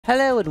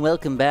Hello and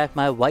welcome back,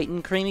 my white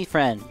and creamy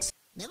friends.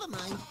 Never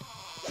mind.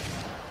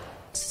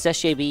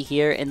 SJB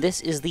here, and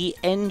this is the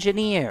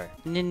Engineer.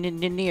 Okay,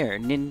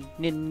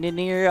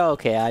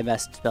 I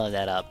messed spelling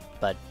that up,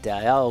 but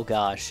oh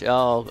gosh,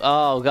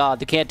 oh god,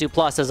 they can't do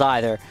pluses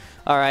either.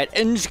 All right,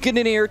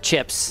 Engineer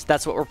Chips.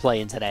 That's what we're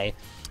playing today.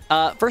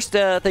 First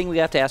thing we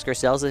have to ask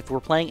ourselves is if we're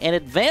playing an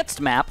advanced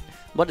map,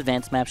 what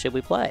advanced map should we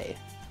play?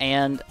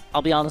 And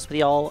I'll be honest with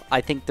y'all, I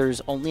think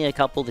there's only a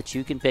couple that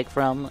you can pick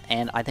from,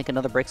 and I think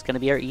another brick's going to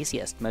be our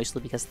easiest,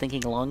 mostly because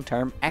thinking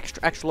long-term,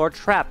 extra large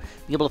trap,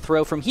 being able to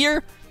throw from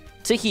here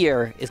to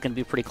here is going to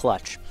be pretty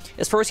clutch.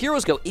 As far as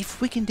heroes go,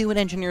 if we can do an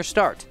engineer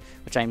start,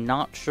 which I'm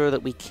not sure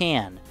that we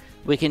can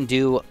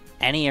do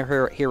any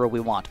hero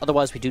we want.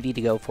 Otherwise, we do need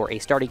to go for a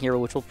starting hero,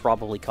 which will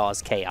probably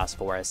cause chaos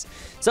for us.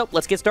 So,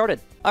 let's get started.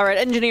 All right,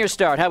 engineer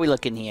start. How we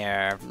looking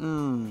here?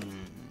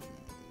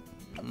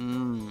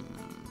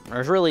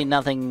 There's really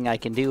nothing I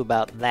can do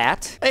about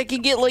that. I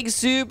can get like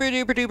super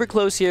duper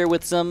close here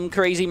with some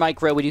crazy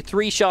micro. We do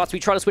 3 shots. We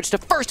try to switch to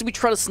first and we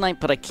try to snipe,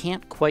 but I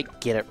can't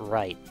quite get it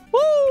right.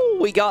 Woo!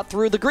 We got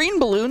through the green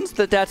balloons.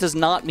 That does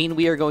not mean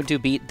we are going to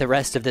beat the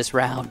rest of this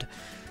round.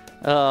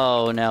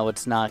 Oh, no,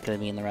 it's not going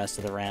to be in the rest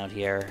of the round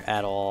here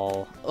at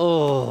all.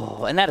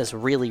 Oh, and that is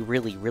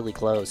really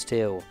close,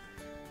 too.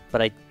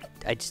 But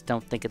I just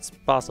don't think it's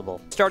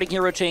possible. Starting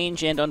hero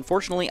change, and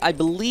unfortunately, I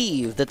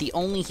believe that the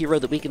only hero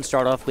that we can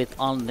start off with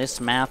on this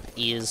map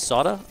is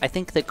Soda. I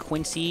think that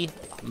Quincy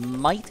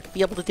might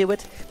be able to do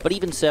it, but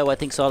even so, I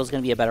think Soda's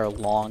going to be a better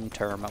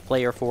long-term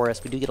player for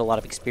us. We do get a lot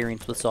of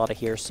experience with Soda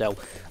here, so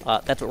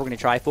that's what we're going to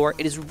try for.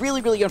 It is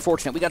really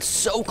unfortunate. We got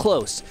so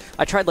close.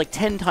 I tried like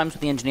 10 times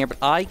with the engineer, but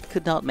I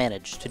could not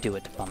manage to do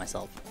it by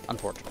myself,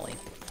 unfortunately.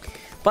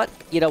 But,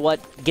 you know what,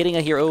 getting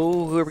a hero,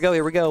 oh,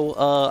 here we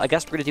go, I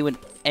guess we're going to do an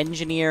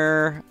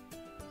engineer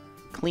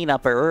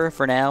cleanupper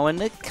for now,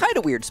 in a kind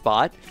of weird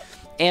spot.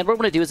 And what I'm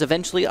going to do is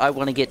eventually I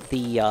want to get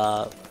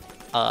the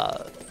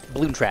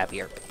balloon trap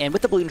here. And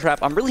with the balloon trap,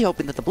 I'm really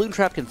hoping that the balloon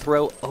trap can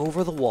throw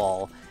over the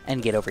wall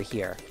and get over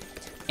here.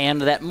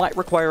 And that might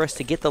require us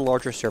to get the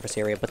larger surface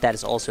area, but that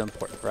is also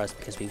important for us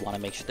because we want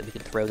to make sure that we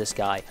can throw this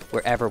guy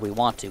wherever we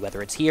want to,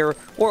 whether it's here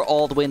or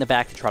all the way in the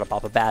back to try to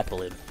pop a bad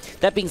balloon.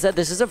 That being said,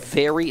 this is a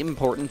very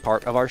important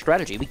part of our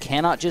strategy. We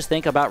cannot just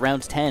think about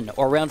round 10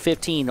 or round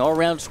 15 or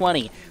round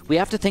 20. We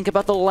have to think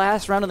about the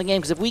last round of the game,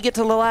 because if we get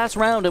to the last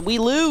round and we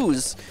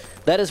lose,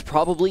 that is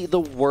probably the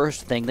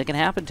worst thing that can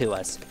happen to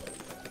us.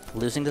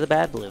 Losing to the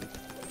bad balloon.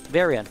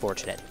 Very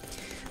unfortunate.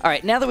 All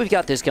right, now that we've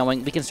got this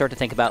going, we can start to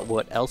think about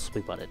what else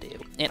we want to do.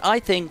 And I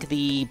think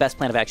the best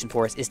plan of action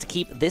for us is to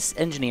keep this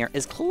engineer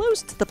as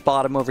close to the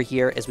bottom over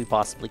here as we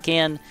possibly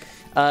can,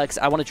 because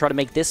I want to try to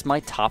make this my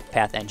top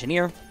path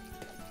engineer,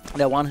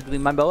 and I want him to be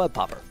my Moab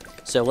popper.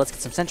 So let's get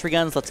some sentry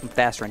guns, let's get some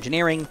faster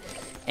engineering,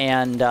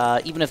 and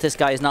even if this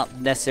guy is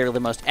not necessarily the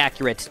most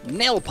accurate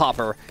nail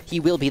popper, he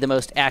will be the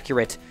most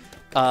accurate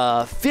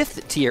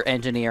 5th tier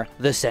engineer,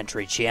 the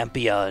sentry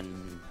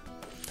champion.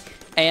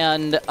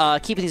 And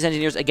keeping these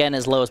engineers, again,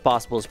 as low as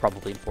possible is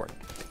probably important.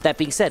 That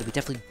being said, we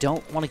definitely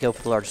don't want to go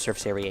for the larger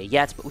surface area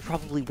yet, but we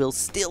probably will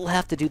still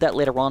have to do that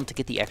later on to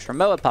get the extra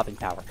Moab popping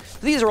power. So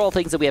these are all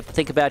things that we have to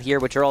think about here,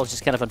 which are all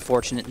just kind of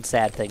unfortunate and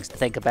sad things to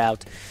think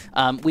about.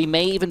 We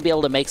may even be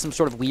able to make some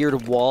sort of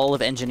weird wall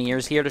of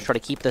engineers here to try to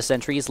keep the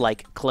sentries,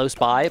 like, close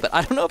by, but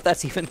I don't know if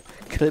that's even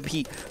going to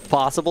be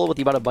possible with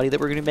the amount of money that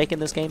we're going to make in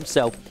this game,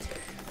 so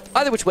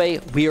either which way,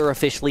 we are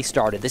officially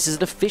started. This is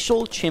an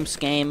official Chimps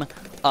game,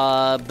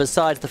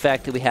 besides the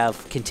fact that we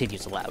have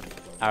continues allowed.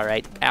 All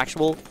right,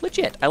 actual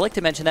legit. I like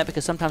to mention that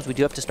because sometimes we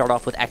do have to start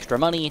off with extra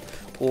money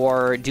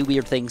or do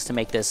weird things to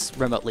make this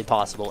remotely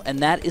possible, and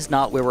that is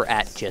not where we're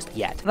at just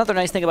yet. Another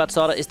nice thing about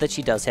Soda is that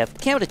she does have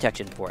cam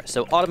detection for us.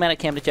 So automatic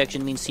cam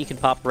detection means she can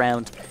pop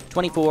round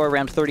 24,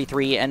 round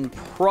 33, and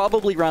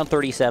probably round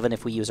 37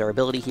 if we use our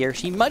ability here.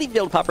 She might even be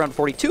able to pop round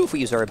 42 if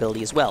we use our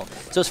ability as well.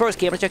 So as far as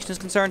cam detection is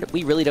concerned,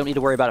 we really don't need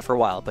to worry about it for a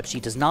while, but she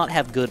does not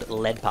have good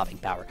lead popping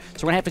power.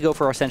 So we're going to have to go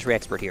for our sentry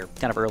expert here,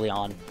 kind of early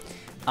on.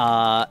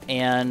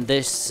 And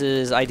this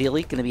is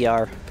ideally going to be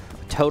our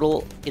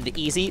total in the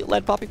easy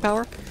lead popping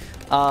power.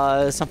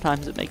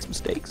 Sometimes it makes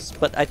mistakes,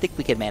 but I think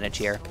we can manage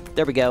here.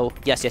 There we go.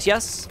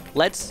 Yes.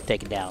 Let's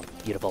take it down.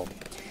 Beautiful.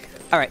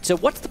 All right, so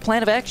what's the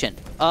plan of action?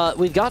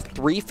 We've got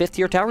 3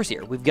 5th-tier towers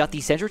here. We've got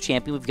the Sentry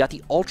Champion, we've got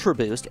the Ultra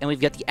Boost, and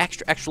we've got the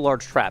extra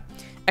large trap.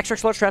 Extra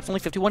large trap's only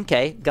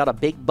 51k. Got a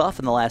big buff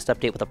in the last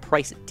update with a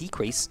price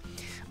decrease.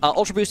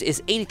 Ultra Boost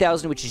is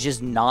 80,000, which is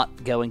just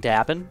not going to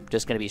happen.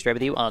 Just going to be straight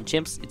with you on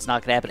Chimps. It's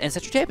not going to happen. And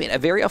Sentry Champion, a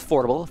very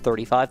affordable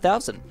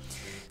 35,000.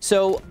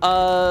 So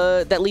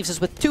that leaves us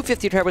with 2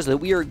 5th-tier towers that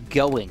we are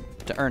going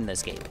to earn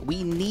this game.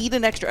 We need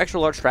an extra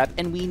large trap,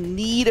 and we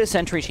need a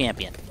Sentry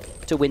Champion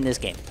to win this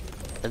game.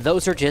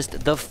 Those are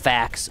just the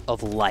facts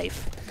of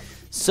life.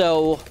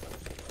 So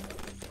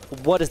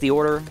what is the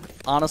order?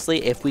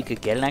 Honestly, if we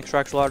could get an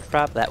extra large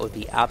trap, that would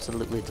be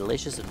absolutely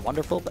delicious and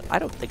wonderful, but I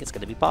don't think it's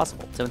going to be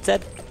possible. So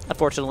instead,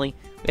 unfortunately,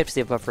 we have to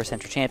save up for a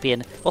Sentry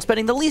Champion while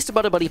spending the least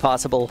amount of money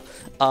possible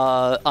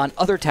on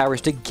other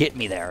towers to get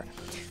me there.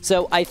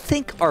 So I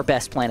think our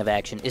best plan of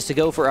action is to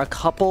go for a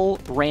couple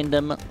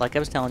random, like I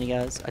was telling you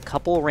guys, a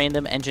couple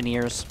random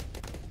engineers.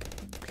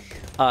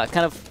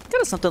 Kind of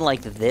something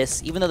like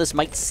this. Even though this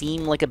might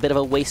seem like a bit of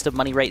a waste of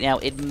money right now,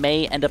 it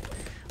may end up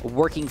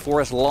working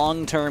for us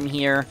long term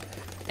here.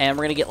 And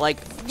we're gonna get like,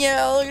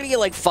 yeah, we're gonna get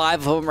like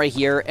 5 of them right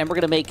here, and we're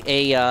gonna make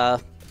a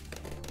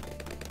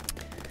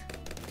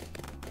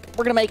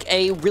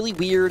really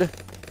weird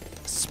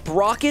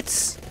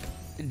sprockets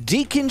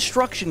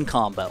deconstruction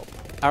combo.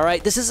 All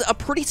right, this is a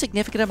pretty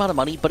significant amount of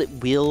money, but it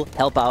will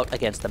help out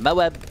against the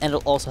Moab, and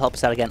it'll also help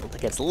us out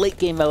against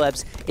late-game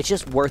Moabs. It's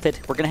just worth it.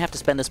 We're going to have to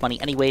spend this money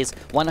anyways.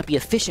 Why not be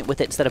efficient with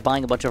it instead of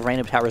buying a bunch of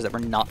random towers that we're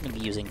not going to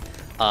be using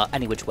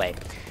any which way?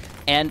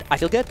 And I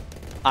feel good.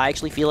 I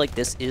actually feel like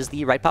this is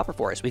the right popper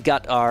for us. We've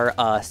got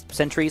our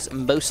sentries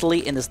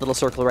mostly in this little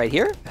circle right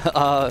here.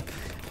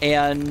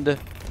 Let's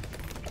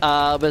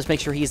make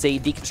sure he's a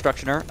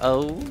deconstructioner.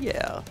 Oh,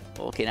 yeah.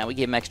 Okay, now we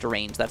gave him extra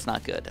range. That's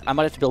not good. I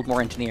might have to build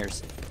more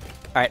engineers.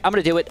 All right, I'm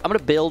going to do it. I'm going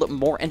to build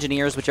more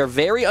engineers, which are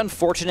very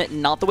unfortunate,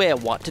 not the way I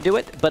want to do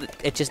it, but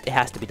it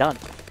has to be done.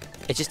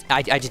 It just,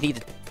 I just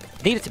need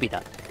it to be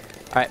done.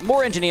 All right,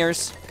 more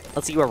engineers.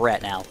 Let's see where we're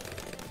at now.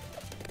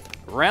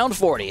 Round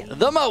 40,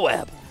 the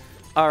Moab.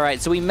 All right,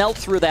 so we melt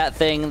through that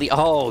thing.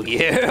 Oh,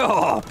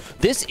 yeah.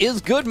 This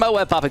is good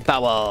Moab popping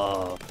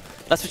power.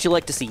 That's what you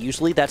like to see.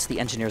 Usually, that's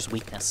the engineer's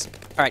weakness.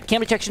 All right,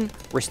 cam detection.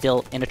 We're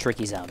still in a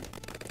tricky zone.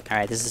 All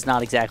right, this is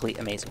not exactly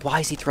amazing.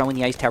 Why is he throwing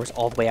the ice towers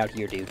all the way out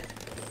here, dude?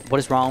 What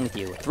is wrong with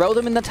you? Throw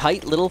them in the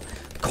tight little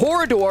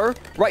corridor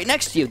right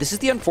next to you. This is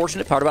the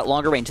unfortunate part about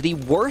longer range. The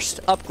worst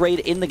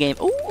upgrade in the game.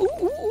 Ooh, ooh,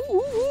 ooh, ooh,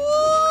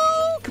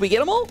 ooh. Can we get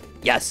them all?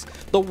 Yes.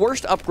 The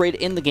worst upgrade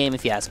in the game,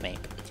 if you ask me.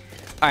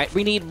 All right,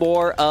 we need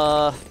more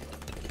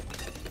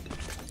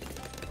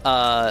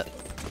cam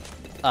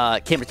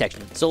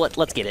protection. So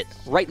let's get it.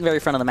 Right in the very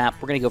front of the map,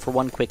 we're going to go for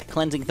one quick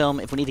cleansing film.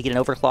 If we need to get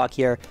an overclock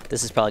here,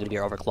 this is probably going to be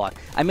our overclock.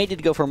 I may need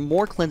to go for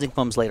more cleansing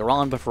films later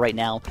on, but for right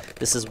now,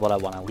 this is what I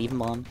want to leave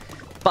them on.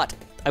 But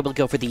I will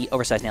go for the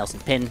oversized Nelson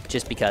pin,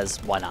 just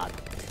because, why not?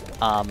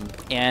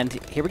 And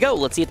here we go.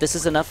 Let's see if this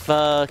is enough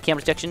cam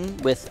protection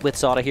with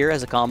Soda here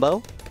as a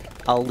combo.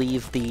 I'll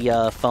leave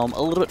the foam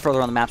a little bit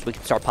further on the map so we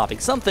can start popping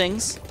some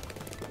things.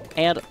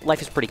 And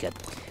life is pretty good.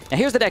 Now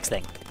here's the next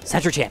thing.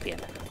 Center Champion.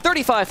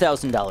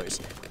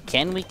 $35,000.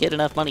 Can we get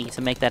enough money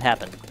to make that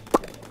happen?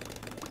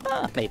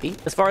 Maybe.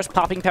 As far as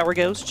popping power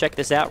goes, check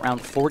this out.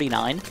 Round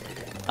 49.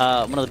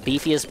 One of the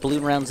beefiest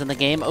balloon rounds in the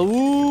game.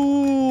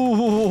 Ooh!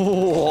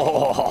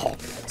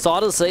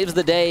 Soda saves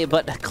the day,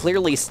 but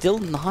clearly still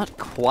not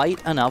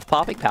quite enough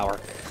popping power.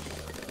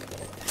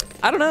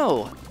 I don't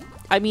know.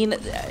 I mean,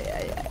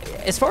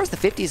 as far as the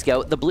 50s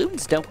go, the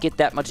balloons don't get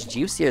that much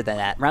juicier than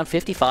that. Round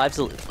 55's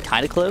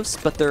kind of close,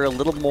 but they're a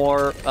little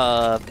more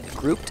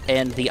grouped,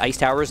 and the ice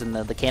towers and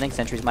the cannon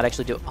sentries might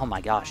actually do... Oh my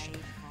gosh.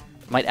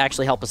 Might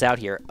actually help us out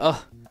here.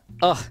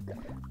 I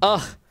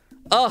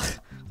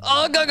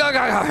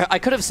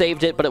could have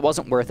saved it, but it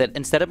wasn't worth it.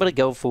 Instead, I'm going to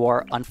go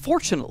for,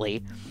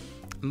 unfortunately,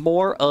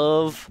 more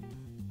of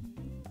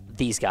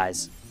these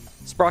guys.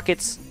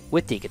 Sprockets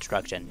with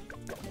deconstruction.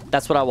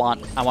 That's what I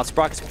want. I want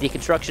sprockets with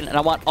deconstruction, and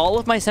I want all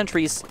of my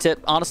sentries to,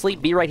 honestly,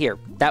 be right here.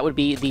 That would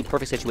be the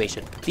perfect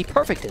situation. The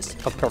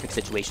perfectest of perfect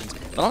situations.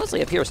 But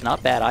honestly, up here is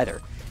not bad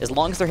either. As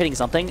long as they're hitting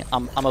something,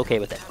 I'm okay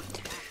with it.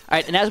 All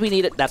right, and as we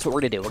need it, that's what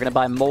we're going to do. We're going to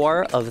buy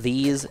more of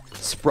these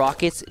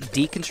Sprockets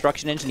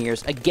Deconstruction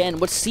Engineers. Again,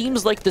 what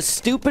seems like the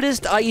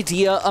stupidest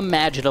idea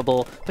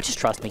imaginable, but just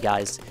trust me,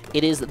 guys.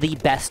 It is the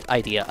best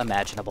idea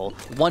imaginable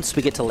once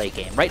we get to late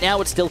game. Right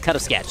now, it's still kind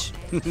of sketch.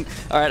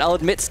 All right, I'll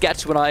admit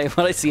sketch when I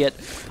see it,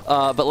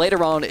 but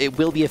later on, it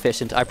will be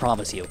efficient, I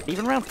promise you.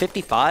 Even round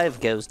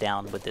 55 goes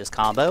down with this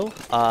combo.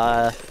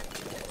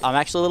 I'm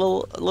actually a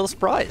little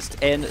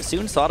surprised. And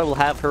soon Soda will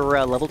have her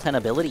level 10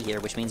 ability here,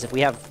 which means if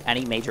we have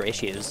any major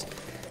issues,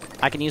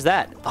 I can use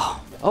that.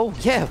 Oh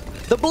yeah,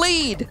 the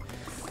bleed!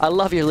 I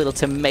love your little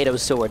tomato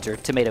swords, or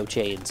tomato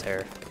chains,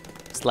 or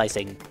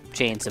slicing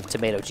chains of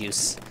tomato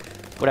juice.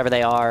 Whatever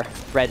they are.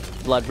 Red,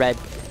 blood red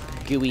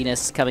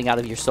gooiness coming out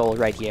of your soul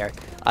right here.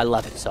 I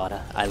love it,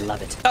 Soda. I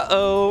love it.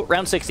 Uh-oh,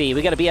 round 60.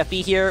 We got a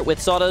BFB here with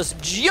Soda's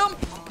jump!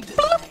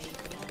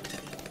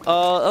 That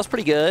was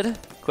pretty good.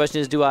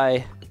 Question is, do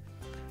I...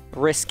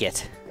 risk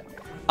it?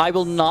 I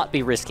will not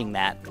be risking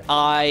that.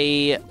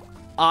 I'm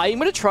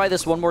gonna try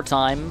this one more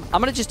time. I'm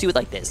gonna just do it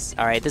like this.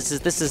 All right, this is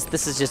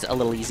just a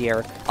little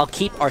easier. I'll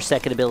keep our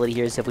second ability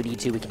here, so if we need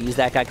to, we can use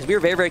that guy because we were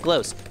very, very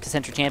close to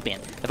Center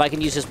Champion. If I can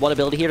use just one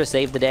ability here to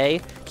save the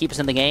day, keep us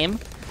in the game.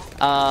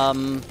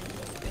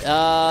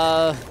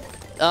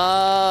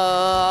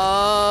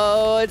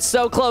 It's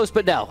so close,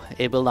 but no,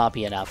 it will not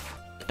be enough.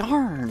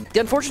 Darn.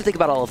 The unfortunate thing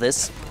about all of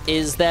this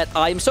is that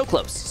I'm so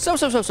close. So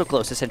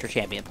close to Center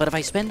Champion. But if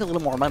I spend a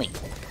little more money,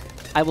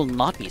 I will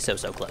not be so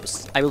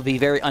close. I will be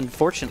very,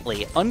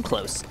 unfortunately,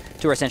 unclose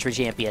to our Century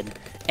Champion.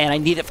 And I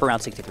need it for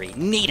round 63.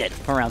 Need it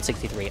for round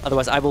 63.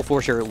 Otherwise, I will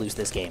for sure lose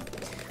this game.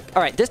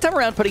 All right, this time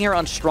around, putting her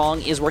on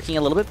strong is working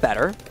a little bit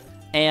better.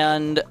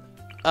 And,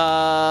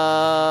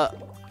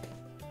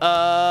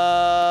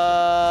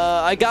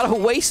 I gotta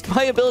waste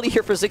my ability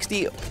here for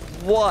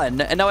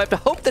 61, and now I have to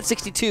hope that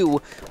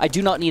 62, I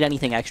do not need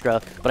anything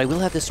extra, but I will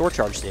have this sword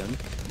charge soon.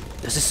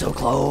 This is so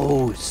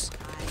close.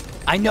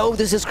 I know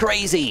this is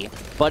crazy,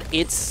 but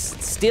it's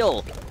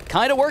still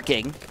kind of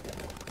working.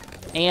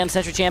 And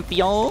Century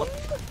Champion,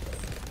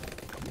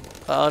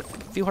 a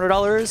few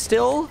 $100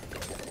 still.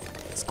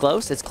 It's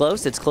close, it's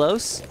close, it's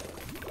close.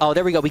 Oh,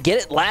 there we go. We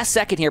get it last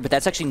second here, but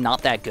that's actually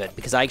not that good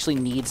because I actually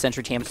need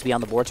Century Champs to be on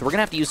the board. So we're going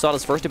to have to use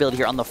Sawdust's first ability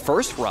here on the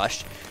first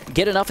rush.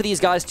 Get enough of these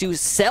guys to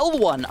sell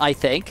one, I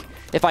think,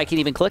 if I can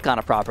even click on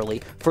it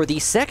properly, for the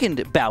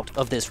second bout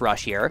of this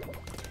rush here.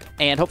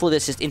 And hopefully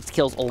this just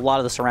insta-kills a lot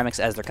of the ceramics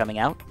as they're coming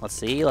out. Let's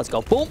see. Let's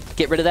go. Boom.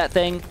 Get rid of that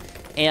thing.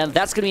 And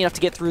that's going to be enough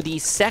to get through the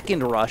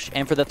second rush.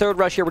 And for the third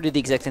rush here, we're going to do the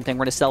exact same thing.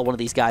 We're going to sell one of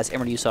these guys, and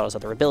we're going to use Sawdust's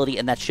other ability,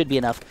 and that should be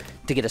enough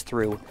to get us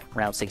through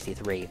round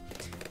 63.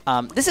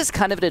 This is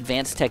kind of an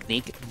advanced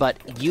technique,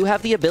 but you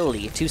have the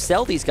ability to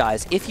sell these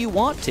guys if you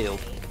want to,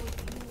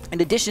 in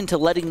addition to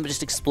letting them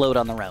just explode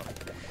on their own.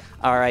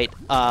 All right.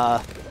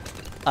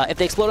 If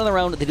they explode on their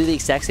own, they do the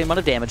exact same amount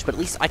of damage, but at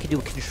least I can do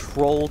a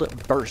controlled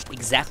burst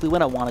exactly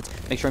when I want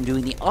it, make sure I'm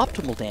doing the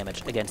optimal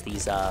damage against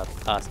these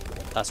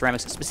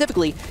ceramics,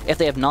 specifically if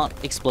they have not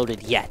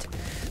exploded yet.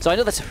 So I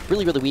know that's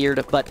really, really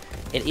weird, but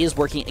it is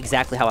working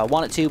exactly how I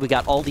want it to. We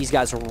got all these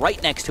guys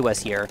right next to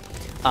us here,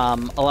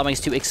 allowing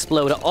us to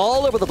explode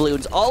all over the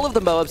balloons, all of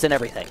the Moabs, and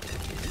everything.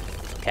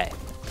 Okay,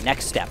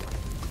 next step.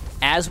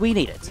 As we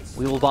need it,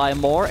 we will buy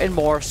more and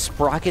more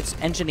Sprockets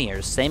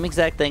Engineers. Same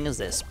exact thing as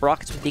this.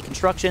 Sprockets with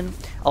Deconstruction.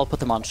 I'll put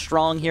them on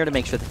strong here to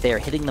make sure that they're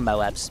hitting the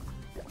Moabs.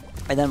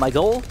 And then my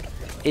goal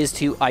is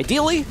to,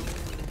 ideally,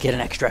 get an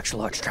extra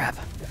large trap.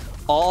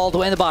 All the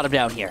way in the bottom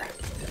down here.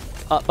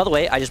 By the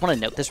way, I just want to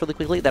note this really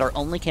quickly, that our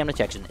only cam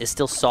detection is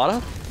still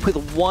Sawda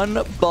with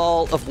one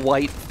ball of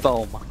white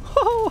foam.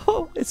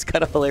 It's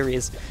kind of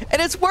hilarious.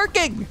 And it's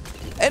working!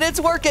 And it's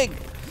working!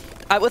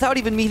 Without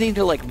even meaning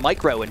to, like,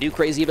 micro and do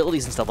crazy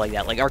abilities and stuff like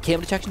that. Like, our cam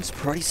detection's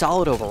pretty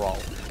solid overall.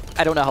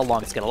 I don't know how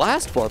long it's going to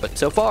last for, but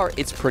so far,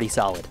 it's pretty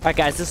solid. All right,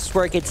 guys, this is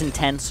where it gets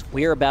intense.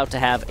 We are about to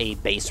have a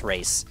base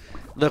race.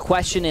 The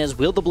question is,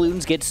 will the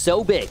balloons get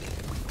so big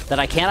that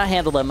I cannot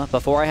handle them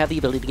before I have the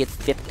ability to get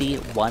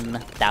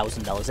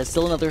 $51,000? That's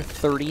still another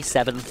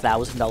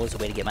 $37,000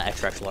 away to get my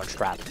extra large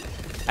trap.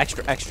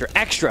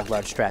 Extra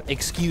large trap.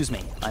 Excuse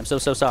me. I'm so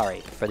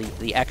sorry for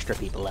the extra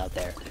people out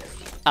there.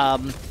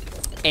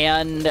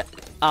 And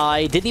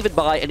I didn't even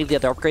buy any of the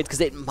other upgrades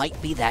because it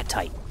might be that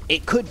tight.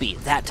 It could be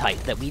that tight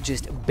that we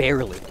just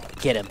barely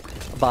get him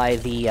by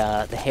the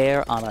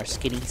hair on our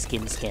skin,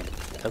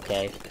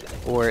 okay?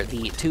 Or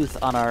the tooth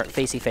on our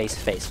face,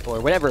 or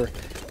whatever,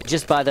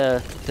 just by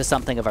the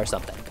something of our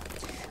something.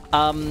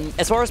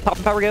 As far as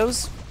popping power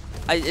goes,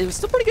 it was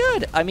still pretty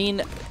good. I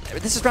mean,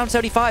 this is round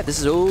 75. This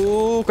is,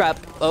 oh crap.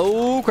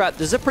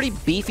 This is a pretty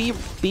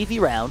beefy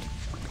round.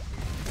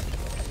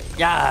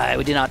 Yeah,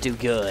 we did not do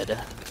good.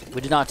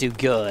 We did not do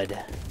good.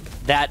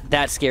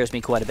 That scares me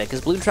quite a bit,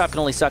 because Balloon Trap can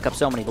only suck up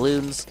so many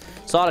balloons.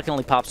 Sawda can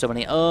only pop so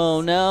many. Oh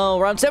no,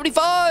 round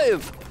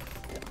 75!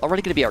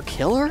 Already gonna be our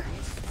killer?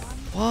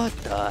 What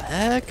the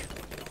heck?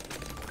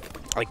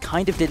 I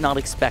kind of did not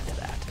expect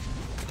that,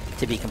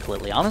 to be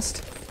completely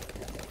honest.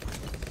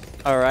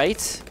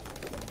 Alright.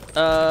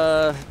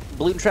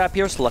 Balloon Trap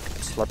here,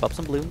 slurp up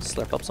some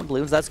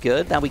balloons, that's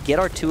good. Now we get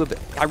our two,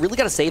 I really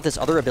gotta save this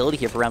other ability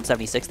here for round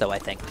 76 though, I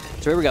think.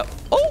 So here we go.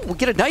 Oh, we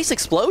get a nice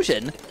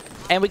explosion!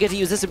 And we get to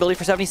use this ability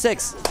for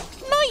 76.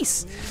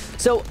 Nice!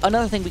 So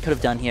another thing we could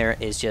have done here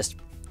is just,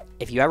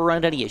 if you ever run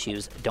into any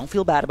issues, don't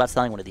feel bad about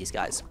selling one of these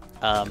guys.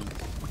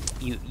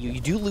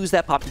 You do lose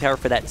that popping power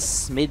for that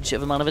smidge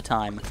of amount of a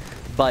time,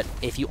 but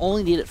if you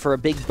only need it for a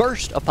big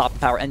burst of popping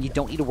power and you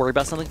don't need to worry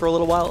about something for a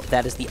little while,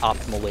 that is the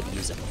optimal way to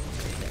use it.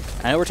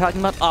 I know we're talking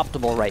about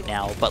optimal right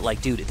now, but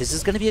like, dude, this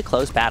is going to be a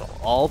close battle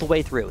all the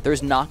way through.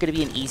 There's not going to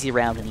be an easy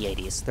round in the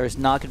 80s. There's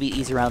not going to be an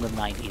easy round in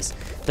the 90s.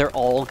 They're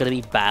all going to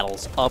be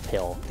battles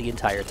uphill the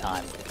entire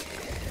time.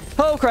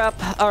 Oh,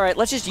 crap. All right,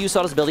 let's just use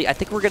Sawda's ability. I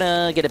think we're going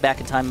to get it back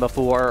in time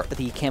before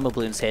the camo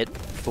balloons hit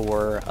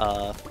for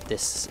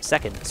this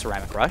second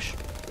ceramic rush.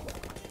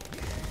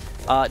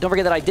 Don't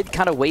forget that I did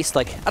kind of waste,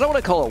 like, I don't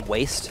want to call it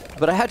waste,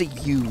 but I had to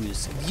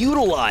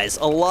utilize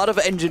a lot of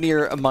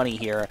engineer money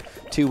here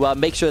to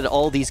make sure that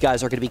all these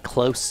guys are going to be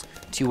close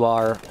to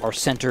our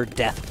center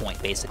death point,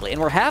 basically.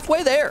 And we're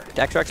halfway there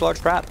to extra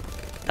large trap.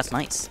 That's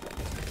nice.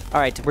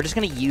 All right, we're just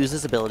going to use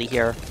this ability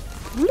here.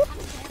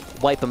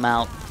 Wipe them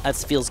out. That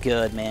feels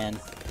good, man.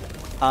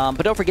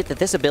 But don't forget that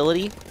this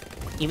ability,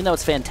 even though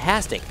it's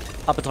fantastic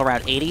up until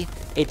around 80,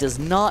 it does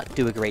not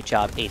do a great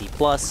job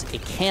 80+.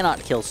 It cannot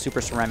kill Super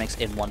Ceramics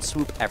in one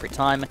swoop every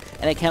time,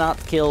 and it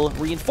cannot kill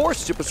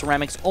Reinforced Super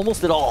Ceramics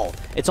almost at all.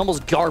 It's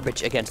almost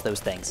garbage against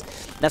those things.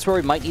 That's where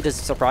we might need to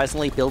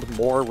surprisingly build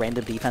more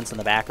random defense in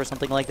the back or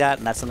something like that,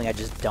 and that's something I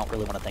just don't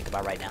really want to think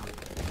about right now,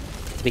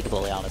 to be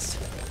completely honest.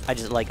 I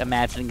just, like,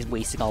 imagining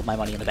wasting all of my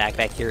money in the back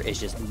here is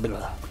just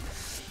blah.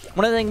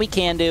 One other thing we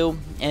can do,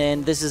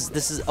 and this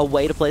is a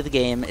way to play the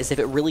game, is if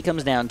it really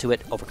comes down to it,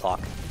 overclock.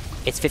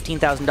 It's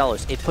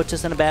 $15,000. It puts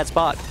us in a bad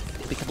spot,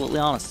 to be completely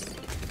honest.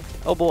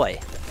 Oh boy.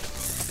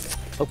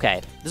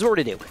 Okay, this is what we're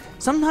gonna do.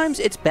 Sometimes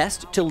it's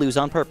best to lose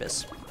on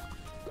purpose.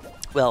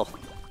 Well,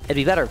 it'd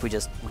be better if we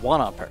just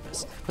won on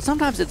purpose. But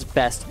sometimes it's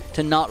best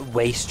to not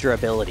waste your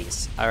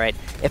abilities, alright?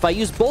 If I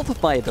use both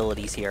of my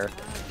abilities here,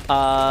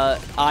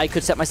 I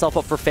could set myself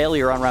up for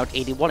failure on Route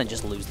 81 and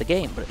just lose the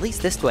game. But at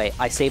least this way,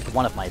 I saved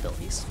one of my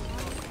abilities.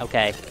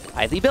 Okay,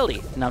 I have the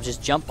ability. Now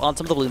just jump on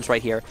some of the balloons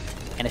right here.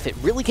 And if it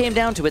really came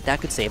down to it,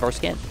 that could save our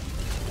skin.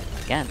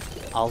 Again,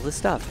 all this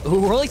stuff.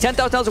 Ooh, we're only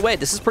 10,000 away.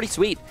 This is pretty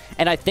sweet.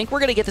 And I think we're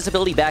going to get this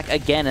ability back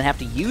again and have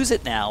to use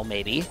it now,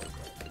 maybe.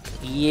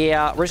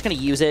 Yeah, we're just going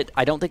to use it.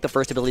 I don't think the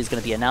first ability is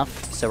going to be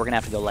enough, so we're going to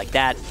have to go like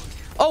that.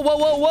 Oh, whoa,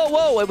 whoa, whoa,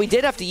 whoa! And we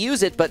did have to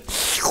use it, but...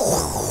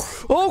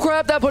 Oh,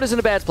 crap, that put us in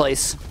a bad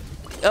place.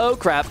 Oh,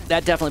 crap,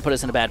 that definitely put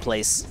us in a bad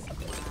place.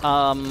 We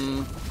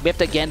have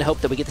to, again, hope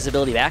that we get this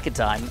ability back in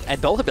time,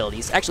 and both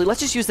abilities. Actually, let's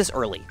just use this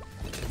early.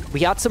 We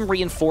got some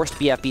reinforced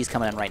BFBs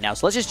coming in right now,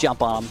 so let's just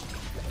jump on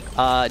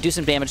them. Do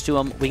some damage to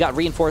them. We got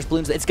reinforced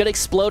balloons. It's going to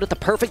explode at the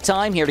perfect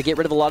time here to get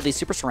rid of a lot of these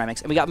super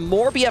ceramics. And we got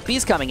more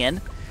BFBs coming in.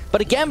 But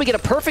again, we get a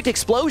perfect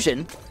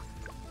explosion.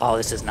 Oh,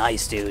 this is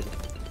nice, dude.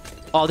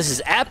 Oh, this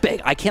is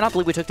epic. I cannot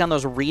believe we took down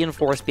those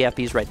reinforced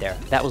BFBs right there.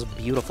 That was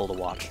beautiful to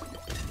watch.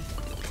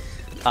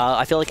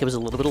 I feel like it was a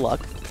little bit of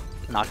luck.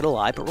 Not going to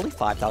lie, but really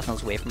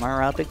 5,000 away from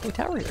our big blue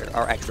tower here.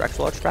 Our extra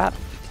large trap.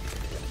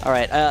 All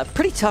right,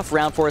 pretty tough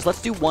round for us.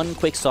 Let's do one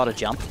quick Soda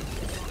jump.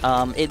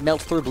 It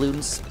melts through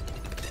balloons.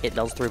 It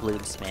melts through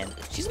balloons, man.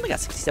 She's only got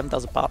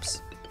 67,000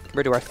 pops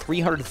compared to our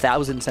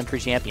 300,000 Century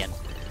Champion.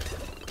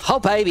 Oh,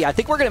 baby, I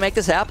think we're going to make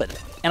this happen.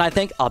 And I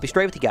think, I'll be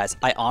straight with you guys,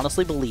 I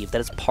honestly believe that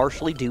it's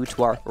partially due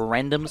to our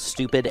random,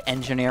 stupid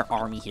engineer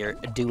army here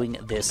doing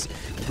this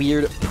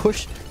weird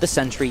push the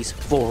sentries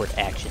forward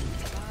action.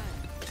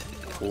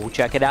 Oh,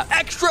 check it out.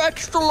 Extra,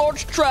 extra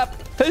large trap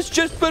has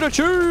just been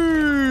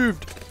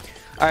achieved!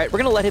 Alright, we're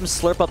going to let him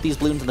slurp up these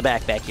balloons in the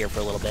back here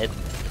for a little bit.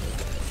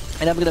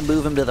 And I'm going to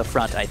move him to the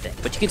front, I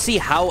think. But you can see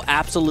how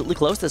absolutely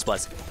close this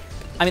was.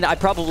 I mean, I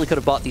probably could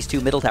have bought these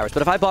 2 middle towers,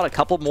 but if I bought a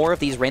couple more of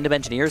these random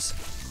engineers,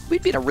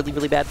 we'd be in a really,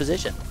 really bad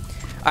position.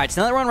 Alright,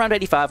 so now that we're on round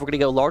 85, we're going to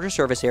go larger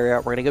service area,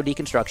 we're going to go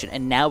deconstruction,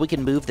 and now we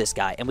can move this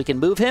guy. And we can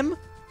move him...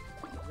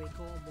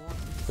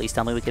 Please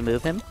tell me we can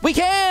move him. We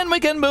can! We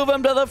can move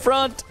him to the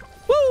front!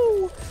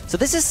 Woo! So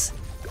this is...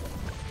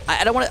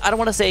 I don't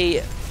want to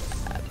say...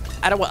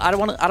 I don't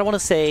want to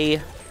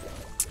say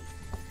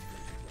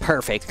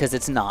perfect, because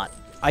it's not.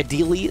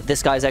 Ideally,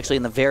 this guy's actually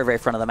in the very, very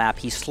front of the map.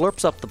 He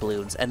slurps up the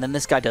balloons, and then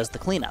this guy does the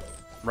cleanup.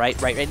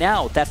 Right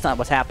now, that's not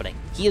what's happening.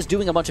 He is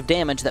doing a bunch of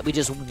damage that we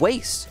just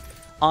waste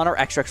on our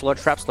extra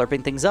large trap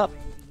slurping things up,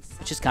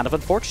 which is kind of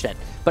unfortunate.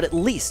 But at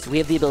least we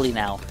have the ability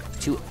now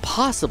to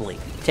possibly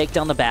take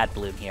down the bad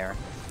balloon here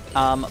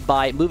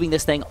by moving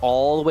this thing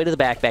all the way to the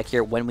back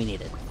here when we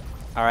need it.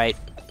 All right?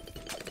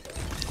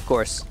 Of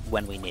course,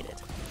 when we need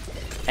it.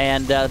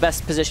 And the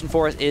best position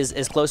for us is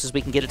as close as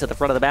we can get it to the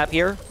front of the map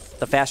here.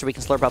 The faster we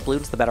can slurp up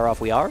balloons, the better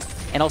off we are.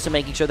 And also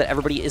making sure that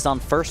everybody is on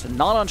first,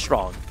 not on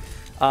strong.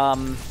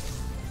 I'm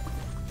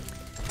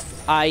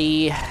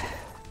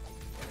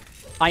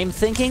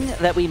thinking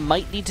that we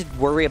might need to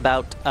worry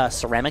about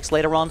ceramics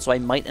later on, so I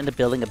might end up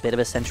building a bit of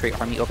a Century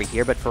army over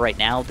here, but for right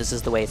now, this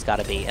is the way it's got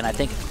to be. And I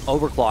think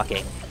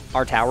overclocking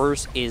our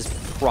towers is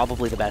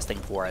probably the best thing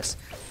for us.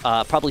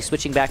 Probably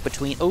switching back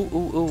between...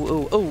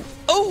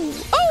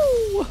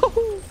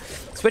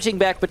 Switching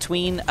back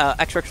between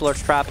extra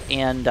large trap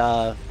and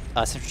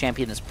Century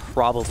Champion is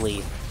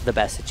probably the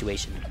best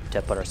situation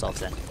to put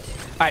ourselves in. All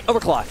right,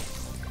 overclock.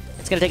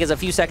 It's going to take us a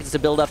few seconds to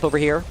build up over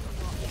here.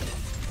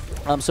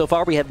 So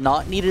far, we have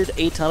not needed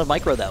a ton of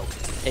micro, though.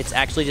 It's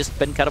actually just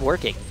been kind of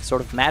working,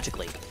 sort of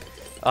magically.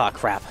 Oh,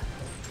 crap.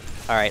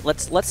 All right,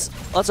 let's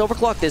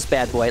overclock this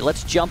bad boy.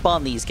 Let's jump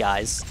on these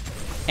guys,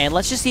 and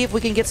let's just see if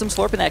we can get some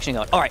slurping action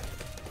going. All right,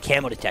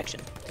 camo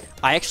detection.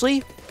 I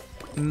actually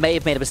may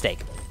have made a mistake.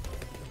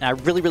 And I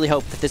really, really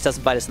hope that this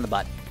doesn't bite us in the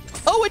butt.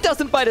 Oh, it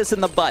doesn't bite us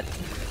in the butt.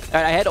 All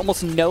right, I had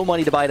almost no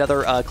money to buy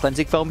another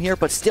cleansing foam here,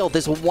 but still,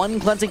 this one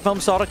cleansing foam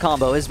soda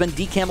combo has been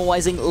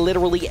decamoizing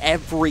literally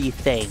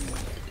everything.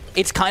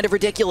 It's kind of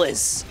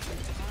ridiculous.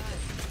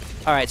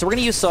 All right, so we're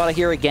going to use soda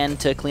here again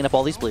to clean up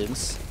all these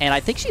balloons. And I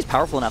think she's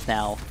powerful enough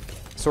now.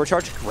 Sword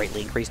charge,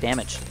 greatly increased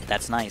damage.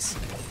 That's nice.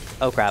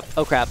 Oh, crap.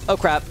 Oh, crap. Oh,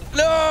 crap.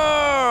 No!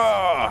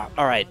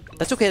 All right,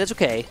 that's okay. That's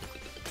okay.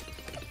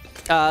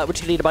 We're just going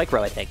to need a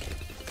micro, I think.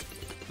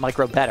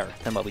 Micro better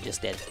than what we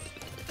just did.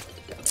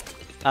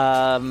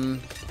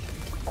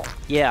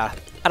 Yeah,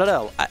 I don't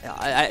know.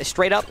 I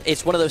straight up,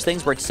 it's one of those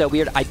things where it's so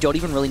weird, I don't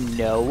even really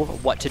know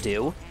what to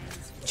do.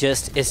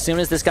 Just as soon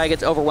as this guy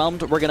gets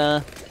overwhelmed, we're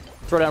going to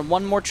throw down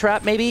one more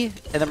trap, maybe,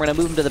 and then we're going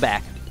to move him to the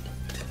back.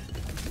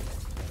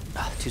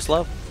 Oh, too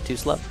slow. Too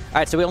slow. All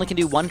right, so we only can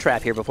do one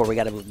trap here before we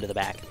got to move him to the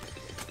back.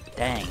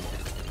 Dang.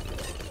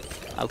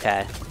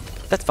 Okay.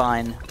 That's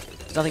fine.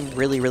 There's nothing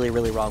really, really,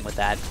 really wrong with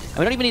that. And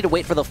we don't even need to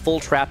wait for the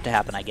full trap to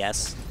happen, I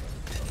guess.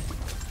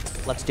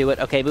 Let's do it.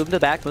 Okay, move him to the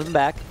back. Move him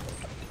back.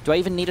 Do I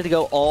even need it to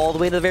go all the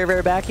way to the very,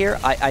 very back here?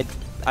 I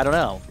don't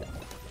know.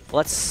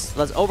 Let's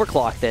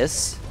overclock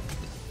this.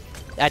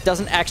 That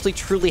doesn't actually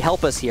truly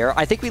help us here.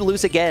 I think we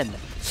lose again.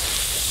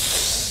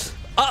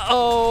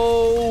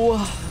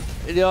 Uh-oh.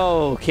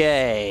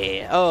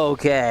 Okay.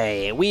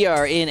 Okay. We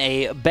are in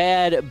a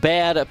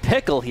bad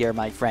pickle here,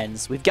 my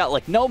friends. We've got,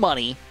 like, no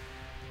money.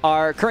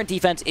 Our current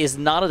defense is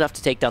not enough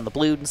to take down the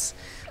balloons.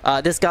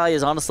 This guy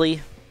is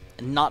honestly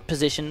not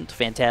positioned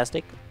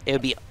fantastic. It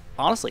would be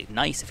honestly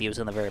nice if he was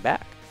in the very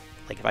back.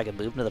 Like, if I could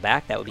move him to the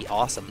back, that would be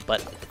awesome.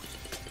 But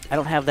I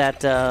don't have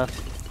that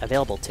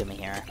available to me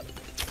here.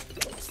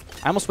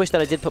 I almost wish that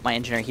I did put my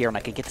engineer here and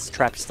I could get this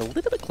trap just a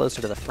little bit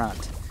closer to the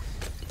front.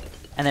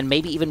 And then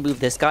maybe even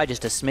move this guy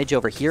just a smidge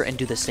over here and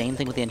do the same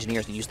thing with the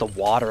engineers and use the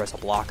water as a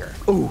blocker.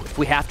 Ooh, if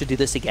we have to do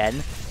this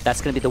again,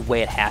 that's going to be the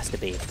way it has to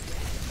be. All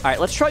right,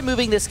 let's try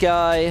moving this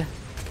guy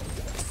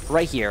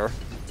right here.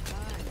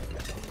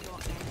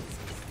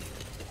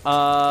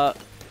 We're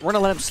going to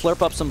let him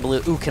slurp up some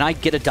blue. Ooh, can I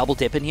get a double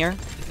dip in here?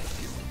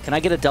 Can I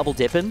get a double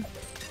dip in?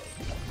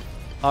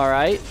 All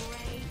right.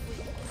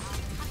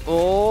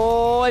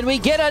 Oh, and we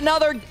get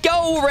another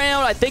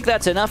go-round. I think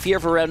that's enough here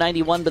for round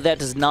 91, but that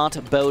does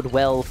not bode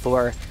well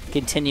for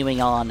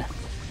continuing on.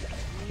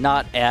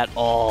 Not at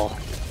all. All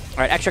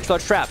right, extra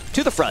large trap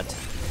to the front.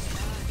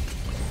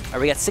 All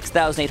right, we got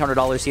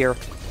 $6,800 here.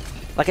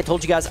 Like I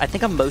told you guys, I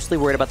think I'm mostly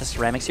worried about the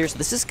ceramics here, so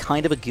this is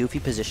kind of a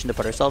goofy position to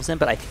put ourselves in,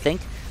 but I think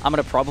I'm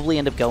going to probably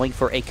end up going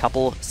for a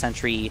couple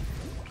sentry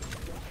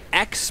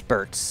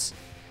experts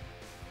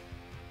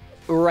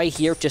right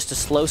here just to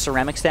slow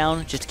ceramics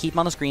down, just to keep them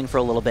on the screen for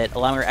a little bit,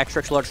 allowing our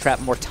extra large trap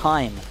more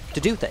time to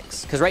do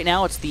things. Because right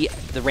now it's the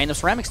random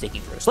ceramics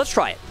taking through. So let's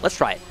try it. Let's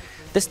try it.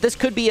 This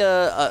could be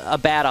a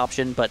bad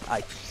option, but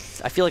I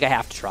feel like I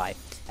have to try.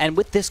 And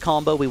with this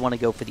combo, we want to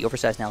go for the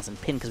oversized nails and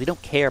pin because we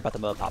don't care about the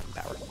mode popping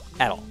power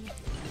at all.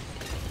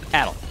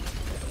 At all.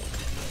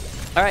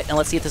 All right, and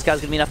let's see if this guy's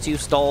going to be enough to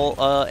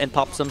stall and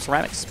pop some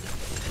ceramics.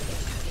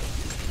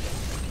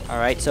 All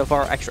right, so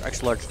far,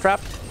 extra large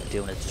trap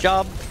doing its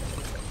job.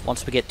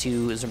 Once we get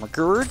to Zimmer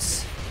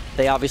Girds,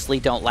 they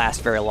obviously don't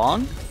last very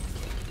long.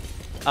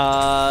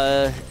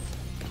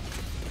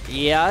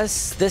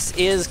 Yes, this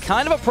is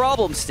kind of a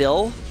problem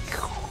still.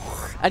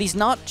 And he's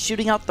not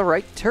shooting out the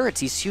right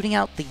turrets. He's shooting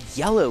out the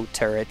yellow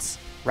turrets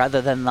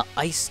rather than the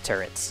ice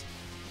turrets.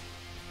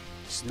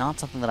 It's not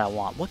something that I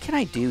want. What can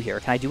I do here?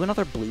 Can I do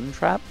another balloon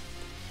trap?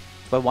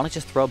 Do I want to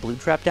just throw a balloon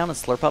trap down and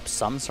slurp up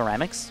some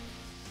ceramics?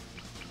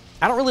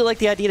 I don't really like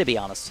the idea, to be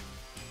honest.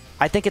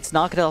 I think it's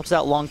not going to help us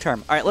out long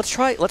term. All right, let's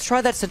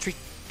try that sentry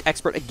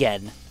expert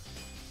again.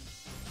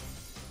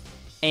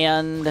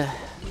 And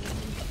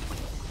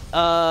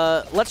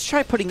let's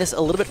try putting this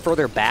a little bit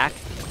further back.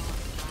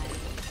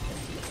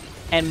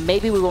 And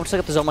maybe we won't suck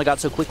up the Oh My God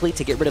so quickly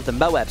to get rid of the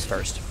Moabs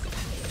first.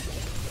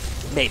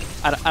 Maybe.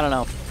 I don't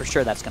know for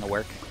sure that's going to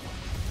work.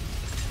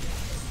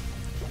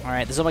 All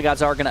right, the Oh My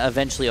Gods are going to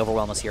eventually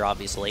overwhelm us here,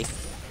 obviously.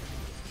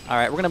 All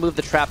right, we're going to move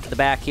the trap to the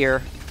back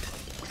here.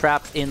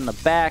 Trap in the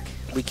back.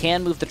 We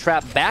can move the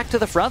trap back to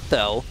the front,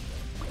 though.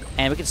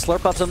 And we can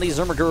slurp up some of these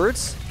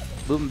Zermagurds.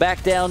 Move him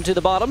back down to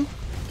the bottom.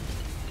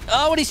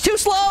 Oh, and he's too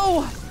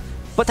slow!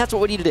 But that's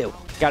what we need to do.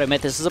 Gotta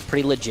admit, this is a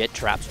pretty legit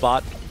trap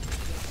spot.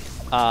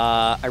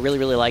 I really,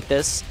 really like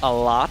this a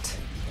lot.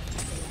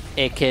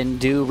 It can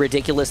do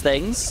ridiculous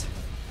things.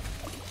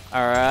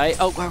 All right.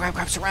 Oh,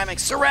 grab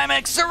ceramics.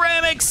 Ceramics!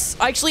 Ceramics!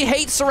 I actually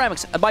hate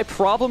ceramics. My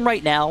problem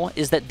right now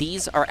is that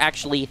these are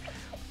actually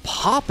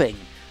popping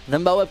the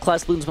Moab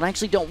class balloons when I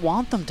actually don't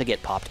want them to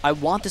get popped. I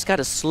want this guy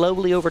to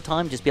slowly over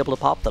time just be able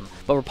to pop them.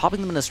 But we're popping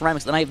them into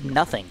ceramics, and I have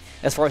nothing,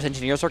 as far as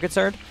engineers are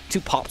concerned,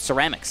 to pop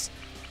ceramics.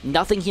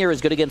 Nothing here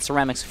is good against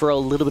ceramics for a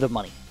little bit of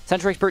money.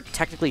 Sentry Expert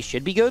technically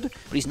should be good,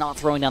 but he's not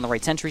throwing down the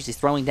right sentries. He's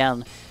throwing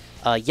down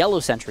yellow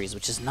sentries,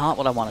 which is not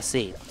what I want to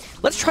see.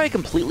 Let's try a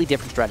completely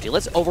different strategy.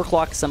 Let's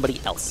overclock somebody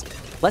else.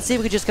 Let's see if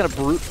we can just kind of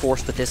brute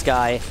force with this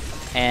guy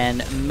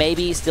and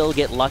maybe still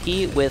get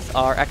lucky with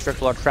our extra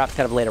large trap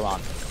kind of later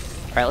on.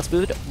 All right, let's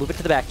move it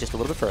to the back just a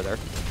little bit further.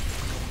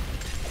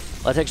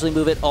 Let's actually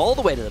move it all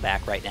the way to the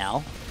back right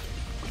now.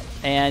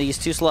 And he's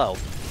too slow.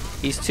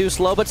 He's too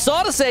slow, but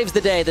Sauda saves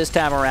the day this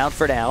time around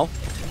for now.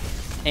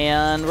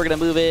 And we're going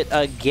to move it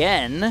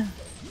again.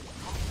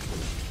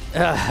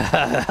 Dang,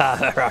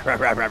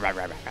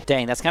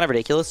 that's kind of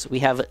ridiculous. We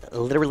have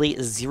literally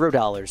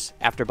 $0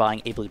 after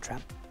buying a blue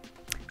trap.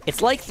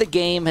 It's like the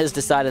game has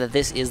decided that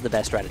this is the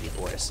best strategy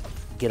for us.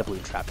 Get a blue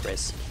trap,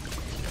 Chris.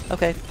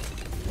 Okay,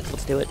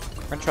 let's do it.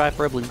 We're going to try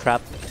for a balloon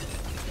trap.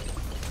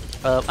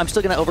 I'm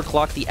still going to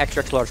overclock the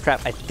extra large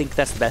trap. I think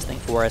that's the best thing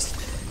for us.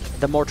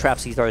 The more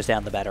traps he throws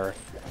down, the better.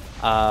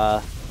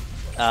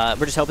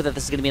 We're just hoping that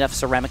this is going to be enough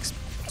ceramics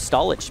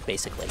stallage,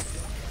 basically.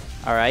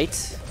 All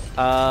right.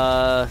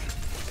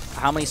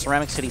 How many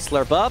ceramics did he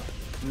slurp up?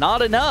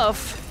 Not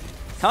enough.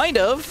 Kind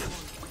of.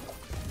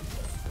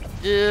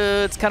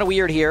 It's kind of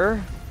weird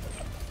here.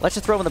 Let's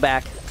just throw him in the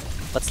back.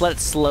 Let's let it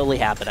slowly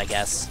happen, I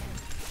guess.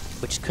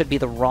 Which could be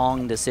the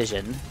wrong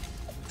decision.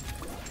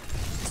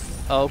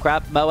 Oh,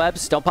 crap.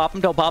 Moabs. Don't pop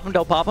them. Don't pop them.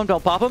 Don't pop them.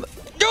 Don't pop them.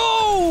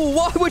 No!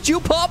 Why would you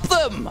pop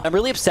them? I'm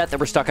really upset that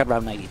we're stuck at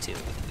round 92.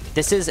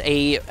 This is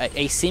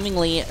a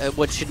seemingly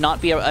what should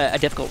not be a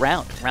difficult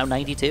round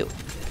 92.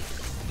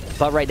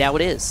 But right now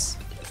it is.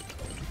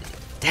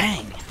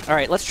 Dang. All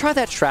right, let's try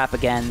that trap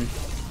again.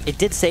 It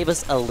did save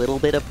us a little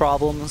bit of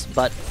problems,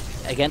 but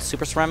against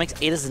Super Ceramics,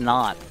 it is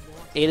not.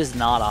 It is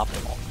not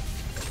optimal.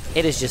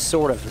 It is just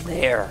sort of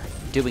there,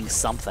 doing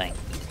something.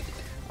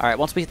 All right,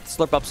 once we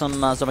slurp up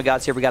some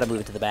Gods here, we got to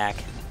move it to the back.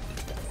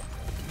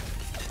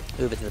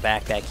 Move it to the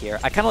back here.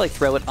 I kind of like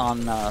throw it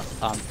on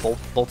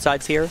both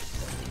sides here.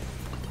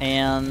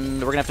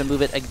 And we're going to have to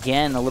move it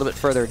again a little bit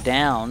further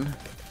down.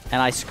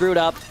 And I screwed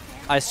up.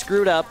 I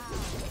screwed up.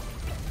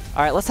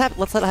 All right, let's let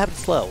it happen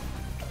slow.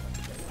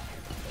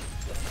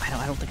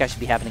 I don't think I should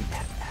be having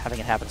it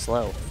happen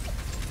slow. All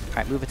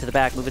right, move it to the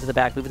back, move it to the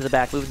back, move it to the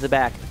back, move it to the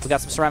back. We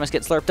got some ceramics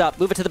getting slurped up.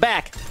 Move it to the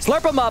back.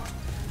 Slurp them up.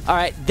 All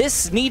right,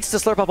 this needs to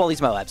slurp up all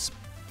these Moabs.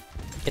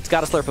 It's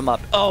got to slurp them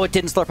up. Oh, it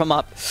didn't slurp them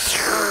up.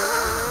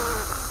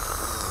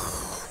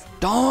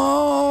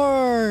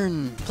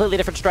 Darn. Completely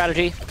different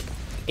strategy.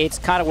 It's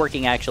kind of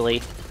working,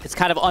 actually. It's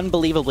kind of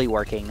unbelievably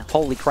working.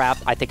 Holy crap,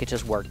 I think it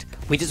just worked.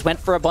 We just went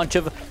for a bunch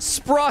of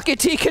sprocket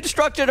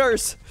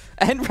deconstructors,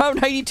 and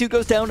round 92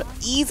 goes down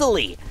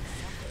easily.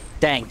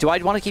 Dang, do I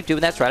want to keep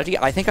doing that strategy?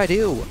 I think I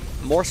do.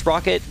 More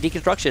sprocket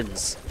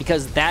deconstructions,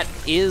 because that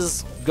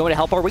is going to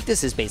help our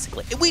weaknesses,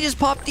 basically. We just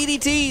popped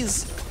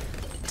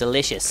DDTs.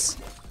 Delicious.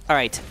 All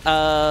right,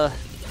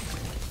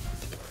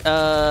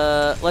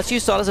 let's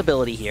use Sada's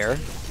ability here.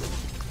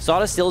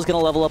 Sada still is going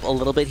to level up a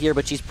little bit here,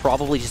 but she's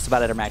probably just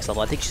about at her max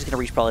level. I think she's going to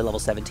reach probably level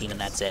 17, and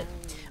that's it.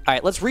 All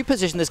right, let's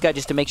reposition this guy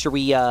just to make sure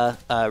we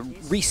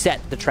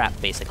reset the trap,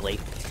 basically.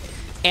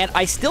 And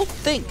I still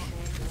think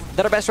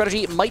that our best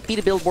strategy might be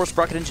to build more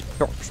sprocket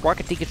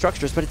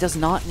deconstructors, but it does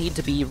not need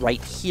to be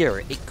right here.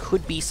 It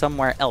could be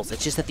somewhere else.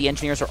 It's just that the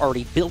engineers are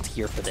already built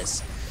here for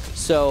this.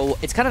 So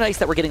it's kind of nice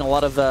that we're getting a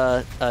lot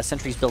of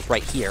sentries built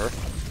right here.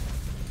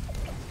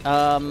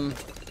 I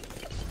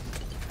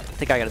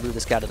think I gotta move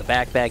this guy to the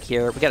back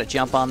here. We gotta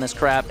jump on this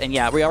crap, and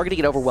yeah, we are gonna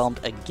get overwhelmed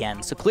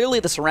again. So clearly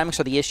the ceramics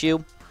are the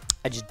issue.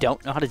 I just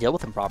don't know how to deal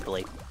with them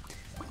properly.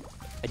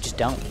 I just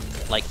don't,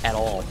 like, at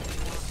all.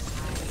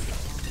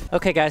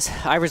 Okay, guys,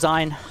 I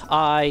resign.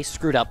 I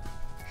screwed up.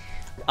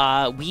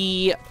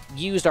 We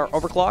used our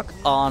overclock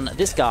on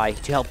this guy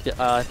to help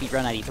beat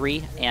round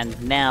 93, and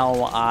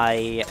now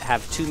I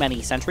have too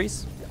many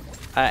sentries,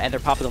 and they're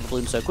popping up the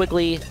bloom so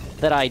quickly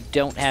that I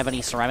don't have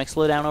any ceramic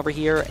slowdown over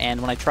here, and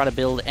when I try to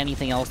build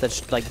anything else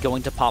that's like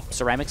going to pop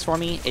ceramics for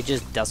me, it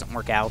just doesn't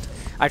work out.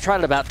 I tried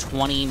it about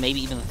 20, maybe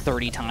even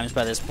 30 times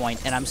by this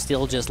point, and I'm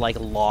still just like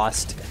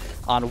lost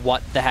on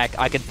what the heck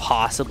I could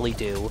possibly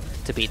do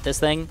to beat this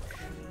thing.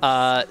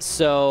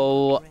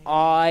 So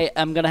I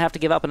am going to have to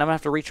give up, and I'm going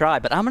to have to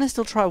retry, but I'm going to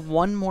still try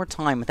one more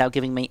time without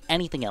giving me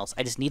anything else.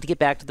 I just need to get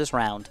back to this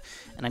round,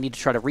 and I need to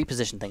try to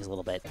reposition things a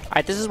little bit. All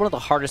right, this is one of the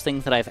hardest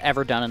things that I've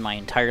ever done in my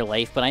entire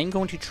life, but I am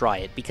going to try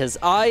it, because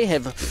I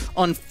have,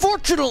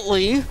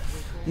 unfortunately,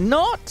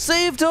 not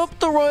saved up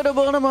the right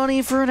amount of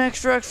money for an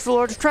extra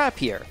large trap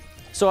here.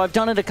 So I've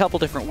done it a couple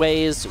different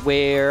ways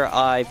where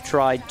I've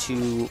tried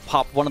to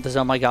pop one of the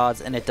Oh My Gods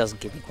and it doesn't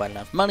give me quite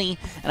enough money,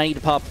 and I need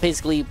to pop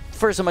basically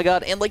first Oh My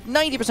God and like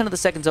 90% of the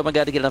second Oh My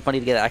God to get enough money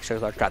to get an extra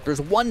large trap. There's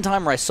one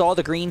time where I saw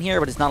the green here,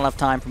 but it's not enough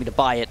time for me to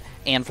buy it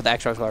and for the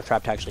extra large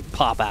trap to actually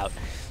pop out.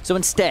 So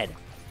instead,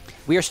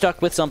 we are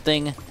stuck with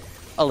something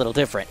a little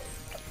different.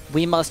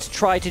 We must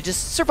try to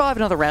just survive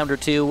another round or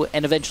two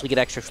and eventually get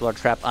extra large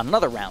trap on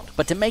another round.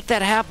 But to make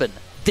that happen,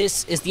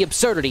 this is the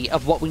absurdity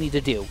of what we need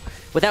to do.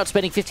 Without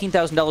spending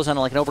 $15,000 on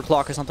like an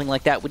overclock or something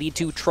like that, we need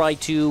to try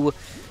to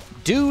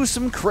do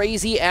some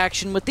crazy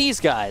action with these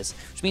guys.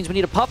 Which means we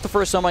need to pop the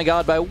first Oh My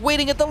God by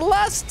waiting at the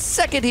last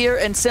second here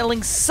and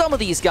selling some of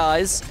these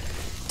guys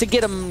to get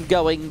them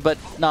going, but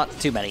not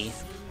too many.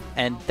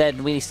 And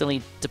then we still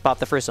need to pop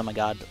the first Oh My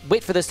God,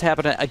 wait for this to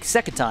happen a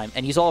second time,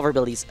 and use all of our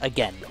abilities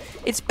again.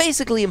 It's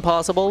basically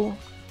impossible,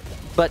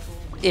 but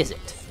is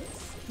it?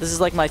 This is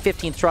like my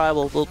 15th try.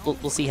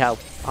 We'll see how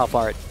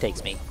far it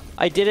takes me.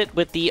 I did it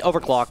with the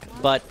overclock,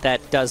 but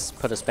that does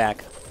put us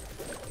back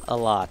a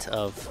lot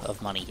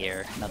of money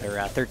here. Another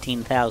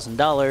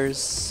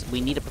 $13,000.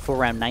 We need it before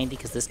round 90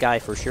 because this guy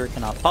for sure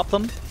cannot pop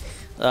them.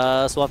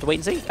 So we'll have to wait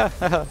and see.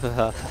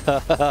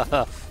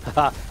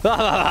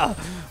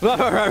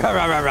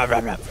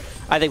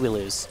 I think we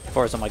lose.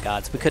 4 Oh My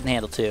Gods. We couldn't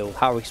handle 2.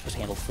 How are we supposed to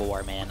handle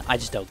 4, man? I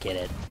just don't get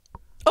it.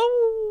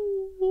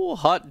 Oh,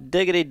 hot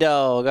diggity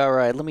dog. All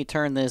right, let me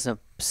turn this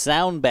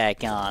sound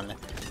back on.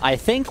 I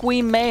think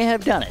we may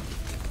have done it.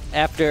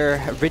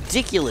 After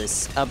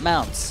ridiculous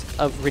amounts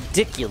of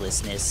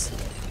ridiculousness,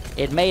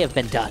 it may have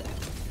been done.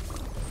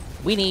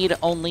 We need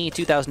only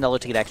 $2,000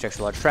 to get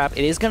extra large trap.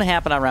 It is going to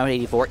happen on round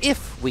 84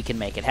 if we can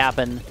make it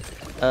happen.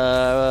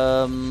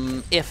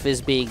 If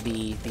is being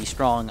the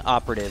strong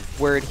operative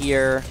word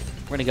here.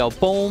 We're going to go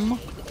boom.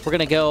 We're going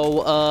to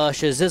go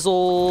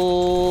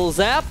shazizzle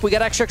zap. We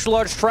got extra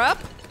large trap.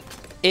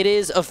 It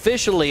is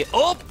officially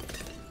up.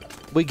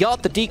 We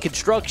got the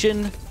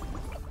deconstruction.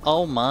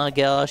 Oh my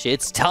gosh,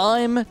 it's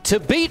time to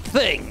beat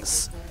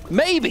things!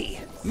 Maybe!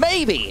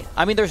 Maybe.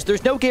 I mean,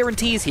 there's no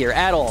guarantees here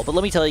at all. But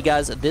let me tell you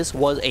guys, this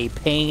was a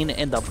pain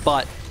in the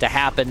butt to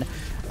happen.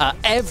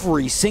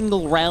 Every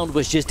single round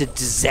was just a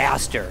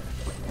disaster.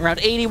 Round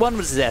 81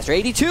 was a disaster.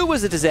 82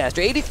 was a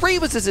disaster. 83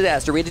 was a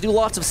disaster. We had to do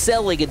lots of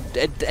selling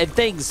and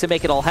things to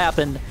make it all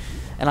happen.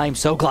 And I'm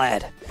so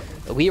glad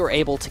that we were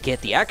able to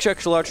get the extra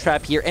large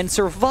trap here and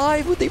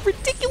survive with a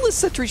ridiculous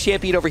Sentry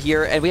Champion over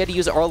here. And we had to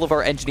use all of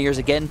our engineers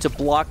again to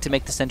block to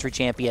make the Sentry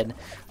Champion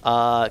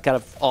kind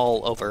of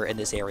all over in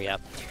this area.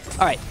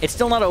 All right, it's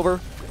still not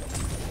over.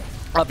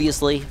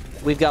 Obviously,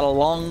 we've got a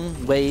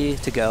long way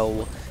to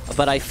go.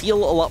 But I feel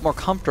a lot more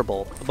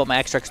comfortable about my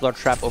extra large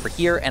trap over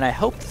here, and I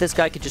hope that this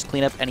guy could just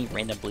clean up any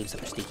random balloons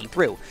that are sneaking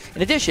through.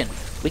 In addition,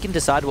 we can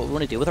decide what we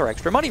want to do with our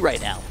extra money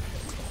right now.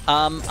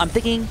 I'm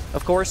thinking,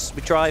 of course,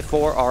 we try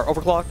for our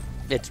overclock.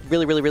 It's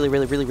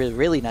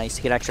really nice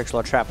to get extra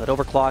large trap with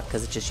overclock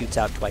because it just shoots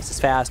out twice as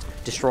fast,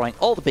 destroying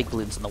all the big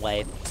balloons in the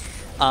way.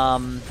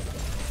 And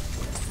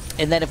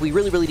then if we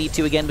really need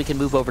to, again, we can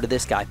move over to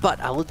this guy. But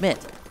I'll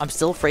admit, I'm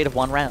still afraid of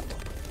one round.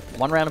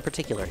 One round in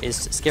particular is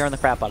scaring the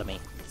crap out of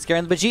me.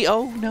 Scaring the bejesus.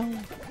 Oh, no.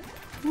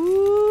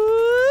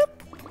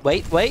 Whoop.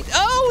 Wait.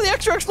 Oh, the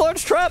extra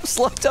large trap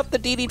slucked up the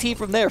DDT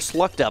from there.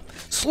 Slucked it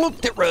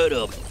right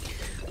up.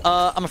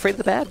 I'm afraid of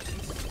the bad.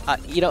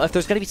 You know, if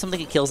there's going to be something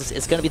that kills us,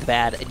 it's going to be the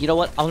bad. And you know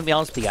what? I'm going to be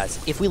honest with you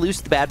guys. If we lose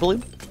to the bad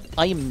balloon,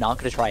 I am not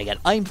going to try again.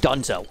 I'm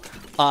done so.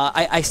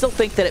 I still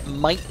think that it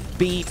might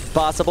be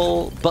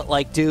possible, but,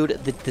 like, dude,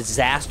 the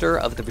disaster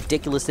of the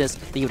ridiculousness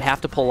that you'd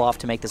have to pull off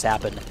to make this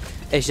happen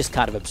is just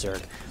kind of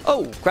absurd.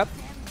 Oh, crap.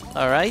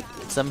 All right,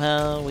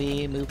 somehow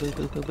we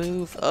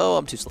move. Oh,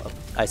 I'm too slow.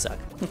 I suck.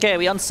 Okay,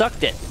 we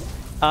unsucked it.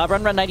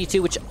 Round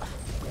 92, which...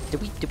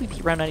 Did we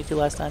beat round 92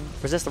 last time?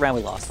 Or was this the round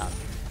we lost on?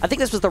 I think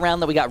this was the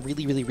round that we got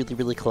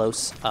really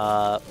close,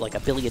 like a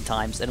billion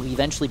times, and we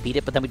eventually beat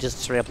it, but then we just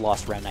straight up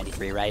lost round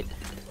 93, right?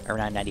 Or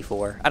round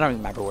 94. I don't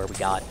even remember where we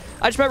got.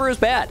 I just remember it was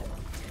bad.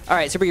 All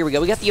right, so here we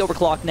go. We got the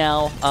overclock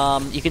now.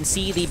 You can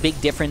see the big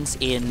difference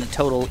in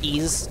total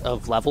ease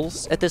of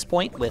levels at this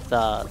point with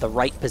the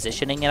right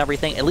positioning and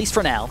everything, at least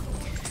for now.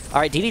 All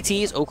right,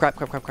 DDTs. Oh, crap.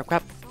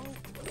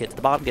 Get to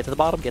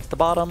the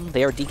bottom.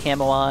 They are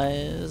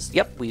decamoized.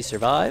 Yep, we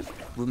survive.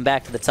 Moving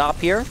back to the top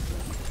here.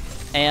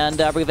 And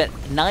we've got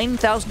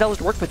 $9,000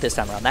 to work with this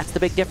time around. That's the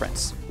big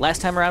difference.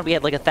 Last time around, we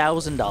had like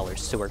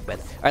 $1,000 to work with.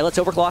 All right, let's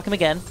overclock him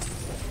again.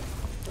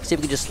 See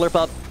if we can just slurp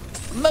up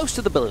most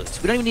of the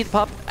balloons. We don't even need to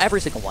pop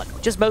every single one,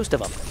 just most of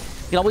them.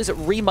 We can always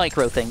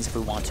re-micro things if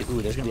we want to.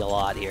 Ooh, there's going to be a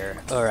lot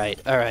here. All right.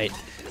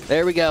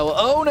 There we go.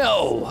 Oh,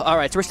 no. All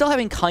right, so we're still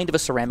having kind of a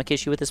ceramic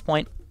issue at this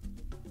point,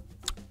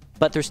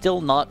 but there's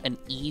still not an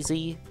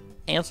easy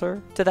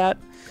answer to that.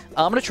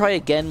 I'm going to try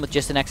again with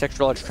just an extra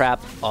large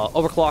trap.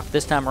 Overclock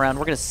this time around.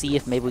 We're going to see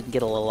if maybe we can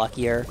get a little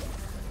luckier.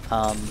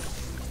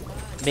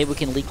 Maybe we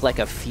can leak like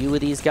a few of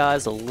these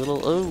guys a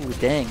little. Oh,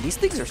 dang. These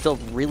things are still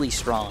really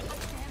strong.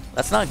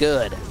 That's not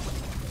good.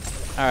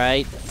 All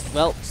right.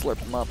 Well, slurp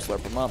them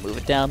up. Move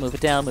it down.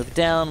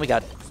 We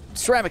got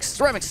ceramics.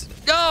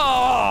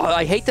 Oh,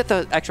 I hate that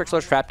the extra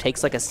large trap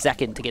takes like a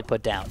second to get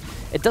put down.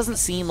 It doesn't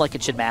seem like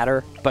it should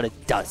matter, but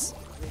it does.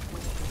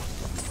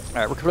 All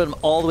right, we're putting them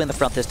all the way in the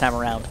front this time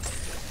around.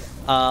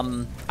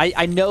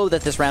 I know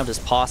that this round is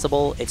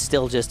possible. It's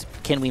still just,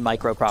 can we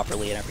micro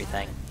properly and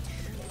everything?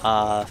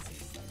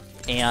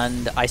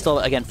 And I still,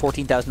 again,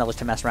 $14,000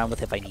 to mess around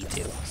with if I need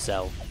to,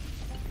 so...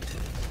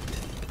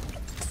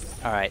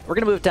 All right, we're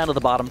going to move down to the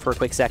bottom for a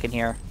quick second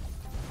here.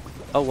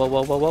 Oh,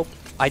 whoa.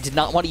 I did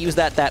not want to use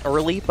that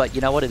early, but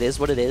you know what? It is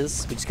what it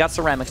is. We just got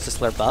ceramics to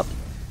slurp up.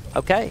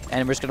 Okay,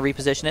 and we're just going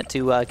to reposition it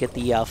to get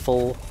the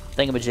full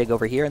thingamajig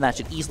over here, and that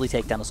should easily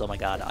take down this Oh My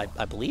God,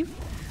 I believe.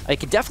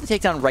 It can definitely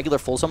take down regular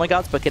full Oh My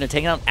Gods, but can it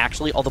take down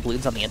actually all the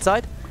balloons on the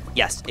inside?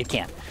 Yes, it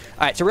can.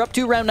 All right, so we're up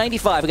to round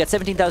 95. We got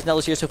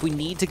 $17,000 here, so if we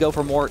need to go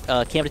for more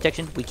cam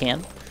detection, we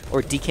can,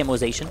 or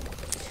decamoization.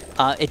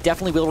 It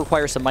definitely will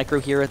require some micro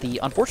here. The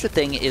unfortunate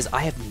thing is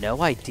I have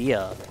no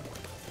idea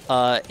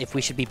if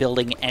we should be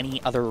building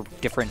any other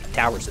different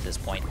towers at this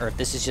point, or if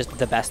this is just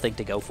the best thing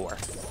to go for.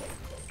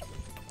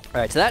 All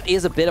right, so that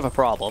is a bit of a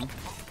problem.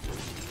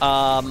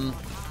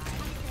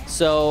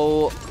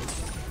 So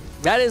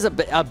that is a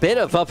bit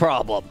of a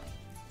problem.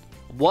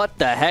 What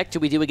the heck do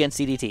we do against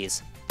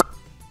CDTs? All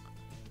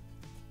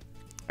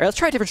right, let's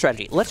try a different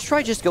strategy. Let's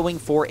try just going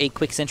for a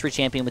quick Sentry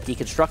Champion with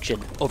Deconstruction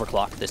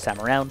overclock this time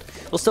around.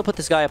 We'll still put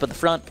this guy up at the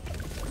front.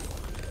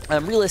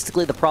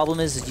 Realistically, the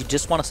problem is you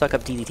just want to suck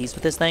up DDTs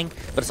with this thing,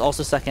 but it's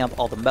also sucking up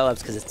all the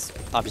Moabs because it's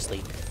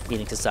obviously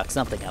needing to suck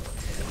something up.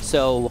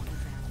 So,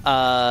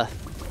 we're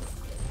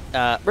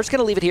just going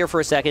to leave it here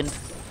for a second.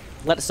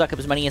 Let it suck up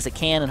as many as it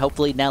can, and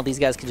hopefully now these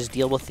guys can just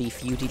deal with the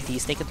few DDTs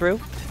sneaking through.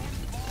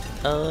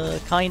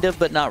 Kind of,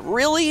 but not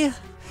really.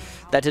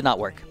 That did not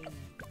work.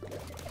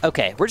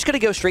 Okay, we're just going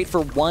to go straight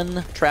for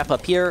one trap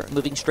up here,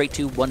 moving straight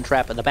to one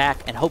trap in the back,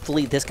 and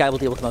hopefully this guy will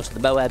deal with most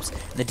of the Moabs,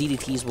 and the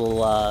DDTs will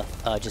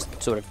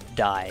just sort of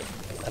die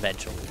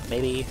eventually.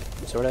 Maybe,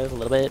 sort of, a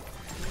little bit.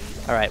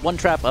 All right, one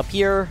trap up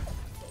here.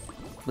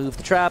 Move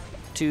the trap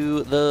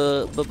to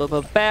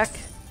the back.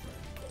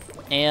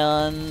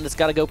 And it's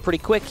got to go pretty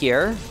quick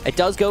here. It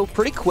does go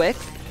pretty quick,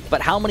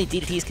 but how many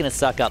DDTs can it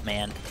suck up,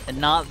 man? And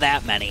not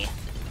that many.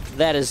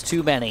 That is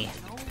too many.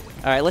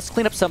 All right, let's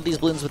clean up some of these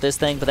balloons with this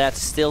thing, but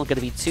that's still going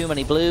to be too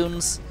many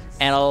balloons,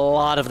 and a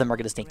lot of them are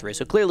going to sneak through.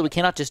 So clearly we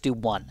cannot just do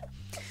one.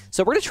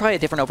 So we're going to try a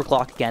different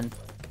overclock again.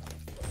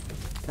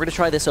 We're going to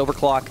try this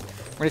overclock.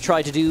 We're going to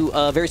try to do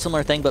a very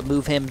similar thing, but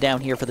move him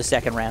down here for the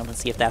second round and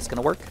see if that's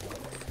going to work.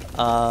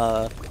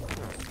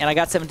 And I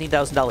got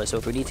 $17,000, so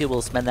if we need to,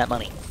 we'll spend that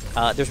money.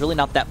 There's really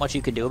not that much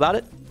you can do about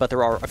it, but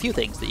there are a few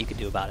things that you can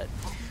do about it.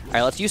 All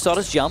right, let's use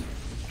Sawdust Jump.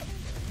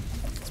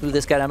 Let's move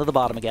this guy down to the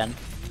bottom again.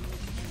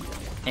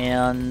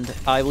 And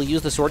I will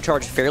use the Sword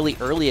Charge fairly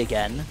early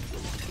again.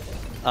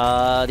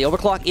 The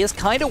overclock is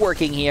kind of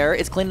working here.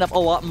 It's cleaning up a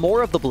lot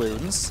more of the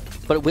balloons,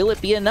 but will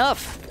it be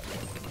enough?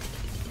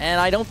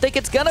 And I don't think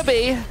it's gonna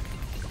be.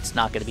 It's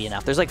not gonna be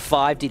enough. There's like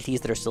 5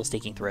 DTs that are still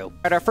sneaking through. All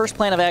right, our first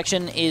plan of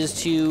action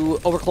is to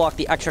overclock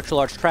the extra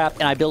large trap,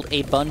 and I build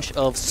a bunch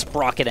of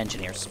Sprocket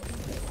Engineers.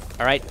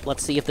 All right,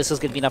 let's see if this is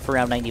gonna be enough for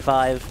round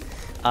 95.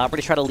 We're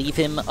gonna try to leave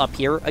him up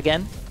here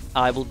again.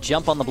 I will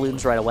jump on the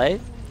balloons right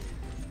away.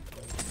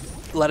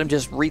 Let him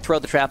just re-throw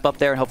the trap up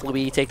there, and hopefully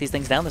we take these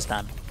things down this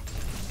time.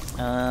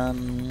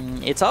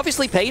 It's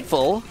obviously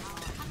painful.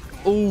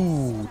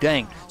 Ooh,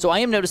 dang. So I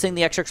am noticing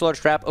the extra large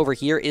trap over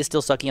here is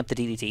still sucking up the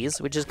DDTs,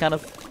 which is kind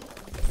of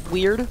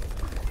weird.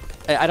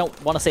 I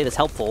don't want to say that's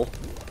helpful.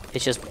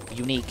 It's just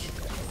unique.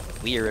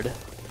 Weird.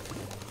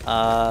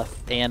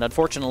 And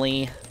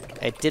unfortunately,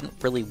 it didn't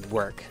really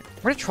work.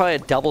 We're going to try a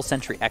double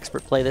Sentry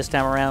Expert play this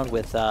time around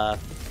with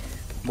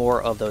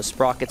more of those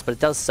sprockets, but it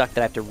does suck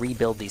that I have to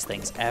rebuild these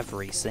things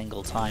every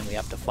single time we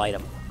have to fight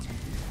them.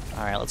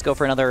 All right, let's go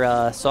for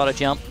another Sawdust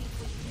Jump.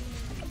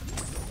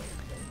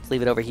 Let's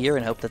leave it over here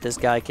and hope that this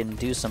guy can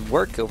do some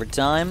work over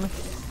time.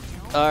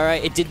 All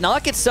right, it did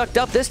not get sucked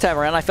up this time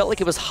around. I felt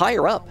like it was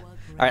higher up. All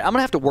right, I'm going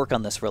to have to work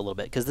on this for a little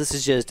bit because this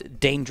is just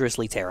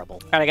dangerously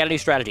terrible. All right, I got a new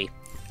strategy.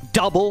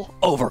 Double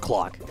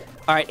overclock.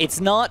 All right, it's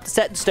not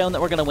set in stone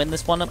that we're going to win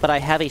this one, but I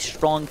have a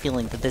strong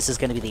feeling that this is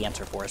going to be the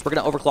answer for us. We're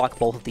going to overclock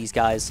both of these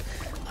guys.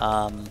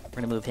 We're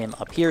going to move him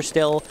up here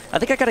still. I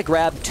think I got to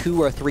grab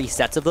 2 or 3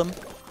 sets of them.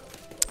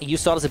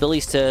 Use Sawdust's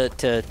abilities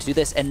to do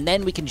this, and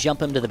then we can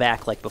jump him to the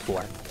back like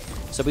before.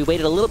 So we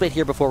waited a little bit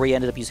here before we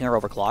ended up using our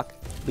overclock.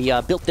 We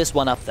built this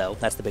one up, though.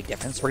 That's the big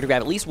difference. We're going to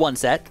grab at least 1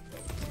 set.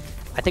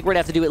 I think we're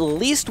going to have to do at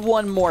least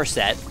 1 more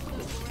set.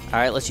 All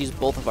right, let's use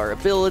both of our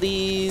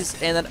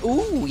abilities. And then,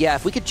 ooh, yeah,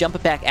 if we could jump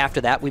it back after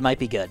that, we might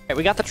be good. All right,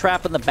 we got the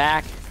trap in the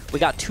back. We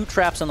got 2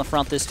 traps on the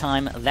front this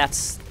time.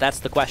 That's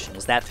the question.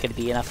 Is that going to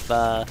be enough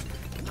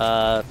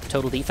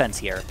total defense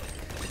here?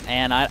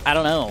 And I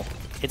don't know.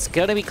 It's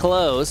going to be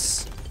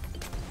close.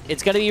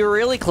 It's going to be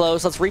really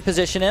close. Let's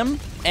reposition him.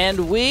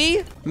 And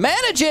we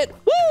manage it.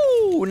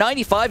 Woo!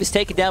 95 is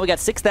taken down. We got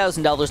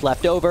 $6,000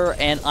 left over,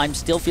 and I'm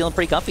still feeling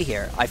pretty comfy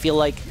here. I feel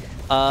like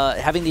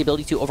having the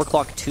ability to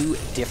overclock 2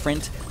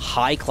 different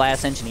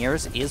high-class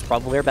engineers is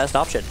probably our best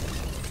option.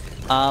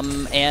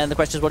 And the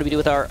question is, what do we do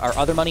with our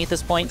other money at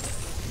this point?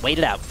 Wait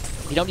it out.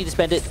 You don't need to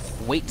spend it.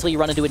 Wait until you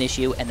run into an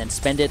issue, and then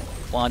spend it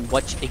on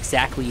what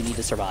exactly you need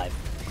to survive.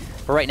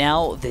 But right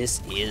now, this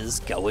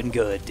is going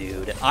good,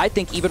 dude. I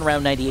think even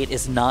round 98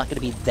 is not going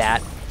to be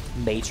that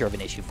major of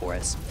an issue for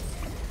us.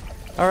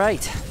 All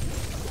right.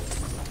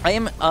 I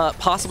am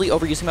possibly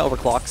overusing my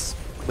overclocks,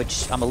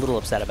 which I'm a little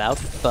upset about,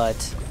 but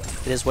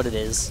it is what it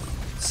is.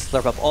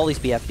 Slurp up all these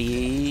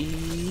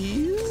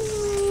BFBs.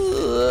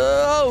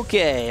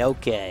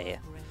 Okay.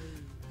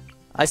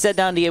 I said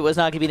down to it was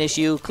not going to be an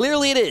issue.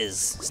 Clearly it is.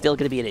 Still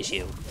going to be an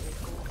issue.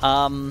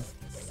 All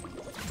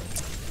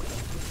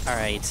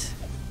right.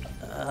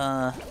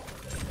 I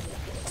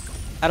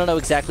don't know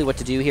exactly what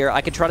to do here. I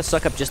could try to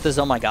suck up just those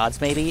Oh My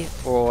Gods, maybe,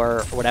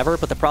 or whatever,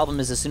 but the problem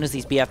is as soon as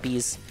these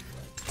BFBs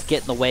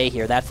get in the way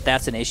here,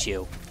 that's an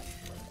issue.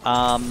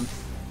 As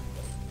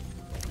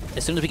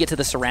soon as we get to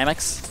the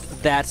ceramics,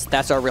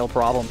 that's our real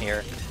problem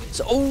here.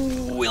 So,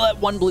 oh, we let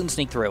 1 balloon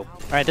sneak through.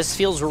 All right, this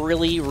feels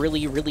really,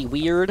 really, really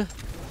weird,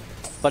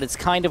 but it's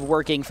kind of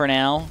working for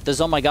now. Those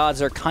Oh My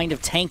Gods are kind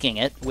of tanking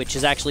it, which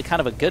is actually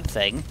kind of a good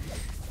thing.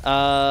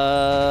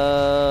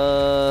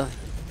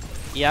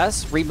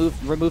 Yes,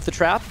 remove the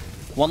trap.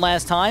 1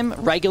 last time.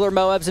 Regular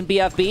Moabs and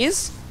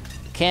BFBs.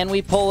 Can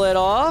we pull it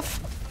off?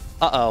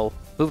 Uh-oh.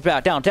 Move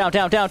back. Down. Oh,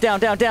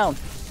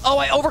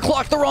 I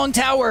overclocked the wrong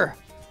tower.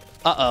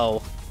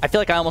 Uh-oh. I feel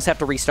like I almost have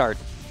to restart.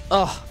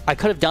 Oh, I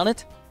could have done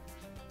it.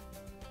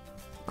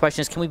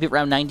 Question is, can we beat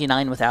round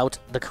 99 without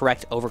the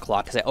correct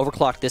overclock? Because I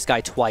overclocked this guy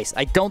twice.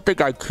 I don't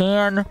think I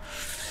can.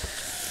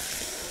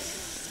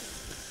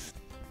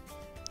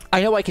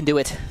 I know I can do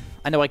it.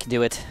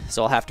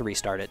 So I'll have to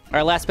restart it. All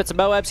right, last bits of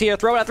Moabs here.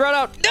 Throw it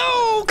out.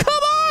 No, come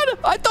on!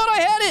 I thought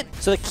I had it!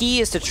 So the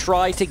key is to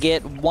try to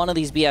get 1 of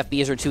these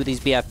BFBs or 2 of these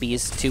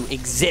BFBs to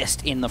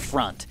exist in the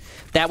front.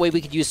 That way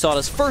we could use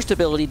Sawdust's first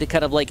ability to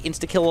kind of like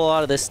insta-kill a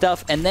lot of this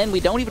stuff, and then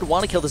we don't even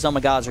want to kill the Oh My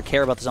Gods or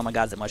care about the Oh My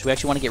Gods that much. We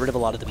actually want to get rid of a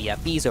lot of the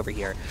BFBs over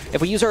here.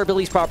 If we use our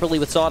abilities properly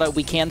with Sawdust,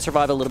 we can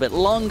survive a little bit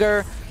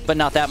longer, but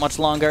not that much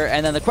longer.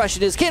 And then the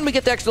question is, can we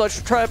get the extra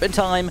trap in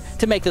time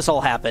to make this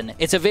all happen?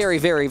 It's a very,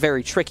 very,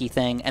 very tricky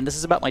thing, and this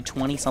is about my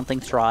 20-something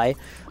try,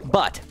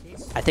 but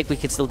I think we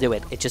can still do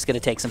it. It's just going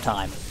to take some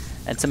time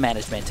and some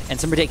management and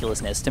some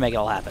ridiculousness to make it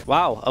all happen.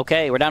 Wow,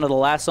 okay, we're down to the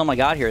last oh my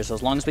god here, so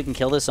as long as we can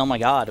kill this oh my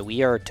god,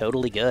 we are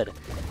totally good.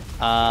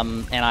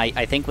 And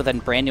I think with a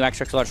brand new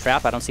extra large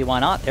trap, I don't see why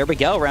not. There we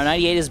go, round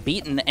 98 is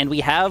beaten, and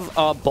we have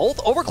both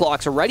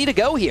overclocks ready to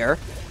go here,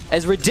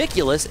 as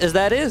ridiculous as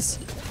that is.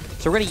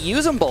 So we're going to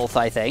use them both,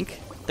 I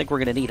think. I think we're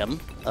going to need them.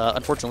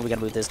 Unfortunately, we got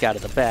to move this guy to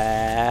the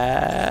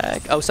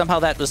back. Oh, somehow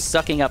that was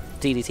sucking up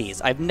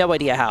DDTs. I have no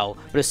idea how,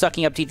 but it's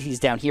sucking up DDTs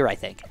down here, I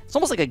think. It's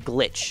almost like a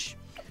glitch,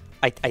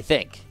 I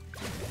think.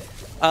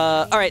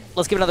 All right,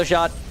 let's give it another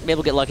shot. Maybe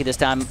we'll get lucky this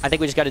time. I think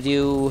we just got to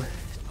do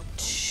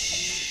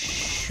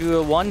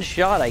one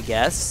shot, I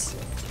guess.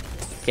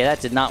 Okay,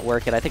 that did not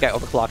work, and I think I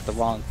overclocked the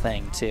wrong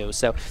thing, too.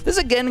 So this is,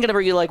 again, going to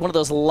be like one of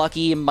those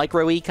lucky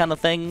micro-y kind of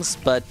things,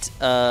 but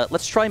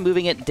let's try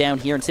moving it down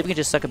here and see if we can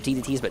just suck up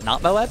DDTs but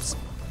not Moabs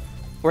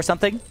or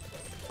something.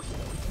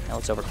 Now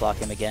let's overclock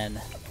him again.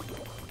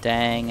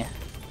 Dang.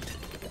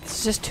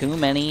 It's just too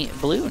many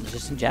balloons,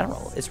 just in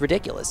general. It's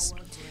ridiculous.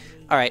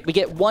 All right, we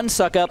get one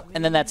suck up,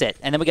 and then that's it.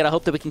 And then we got to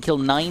hope that we can kill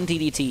 9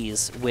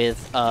 DDTs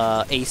with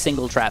a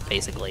single trap,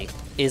 basically.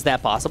 Is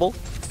that possible?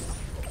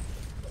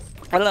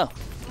 I don't know.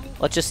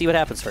 Let's just see what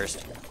happens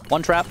first.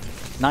 One trap,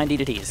 9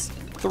 DDTs.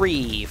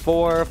 3,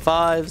 4,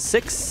 5,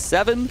 6,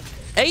 7,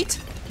 8,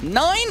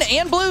 9,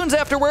 and balloons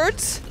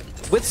afterwards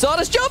with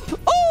Sawdust Jump.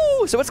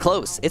 Oh, so it's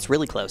close. It's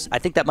really close. I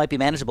think that might be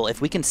manageable. If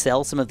we can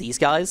sell some of these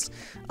guys,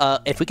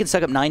 if we can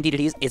suck up 9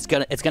 DDTs, it's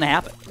gonna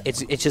happen.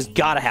 It's just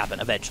gotta happen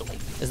eventually,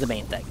 is the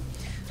main thing.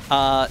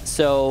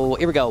 So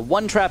here we go.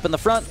 One trap in the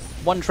front,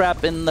 one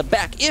trap in the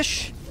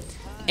back-ish.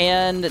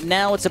 And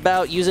now it's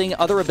about using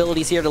other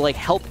abilities here to, like,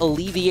 help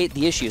alleviate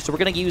the issue. So we're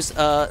going to use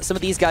some of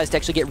these guys to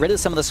actually get rid of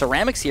some of the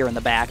ceramics here in the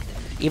back.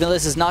 Even though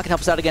this is not going to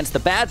help us out against the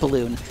bad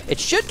balloon, it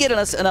should get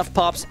us enough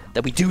pops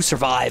that we do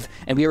survive.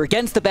 And we are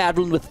against the bad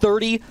balloon with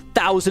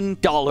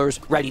 $30,000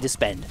 ready to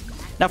spend.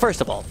 Now, first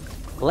of all,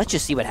 let's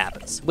just see what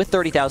happens. With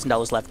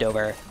 $30,000 left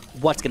over,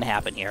 what's going to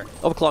happen here?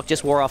 Overclock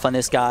just wore off on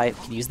this guy.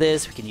 We can use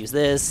this. We can use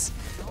this.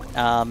 It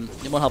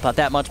won't help out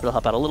that much, but it'll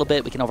help out a little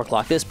bit. We can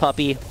overclock this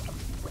puppy.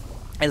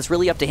 And it's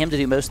really up to him to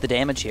do most of the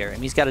damage here.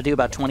 And he's got to do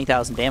about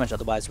 20,000 damage,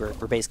 otherwise we're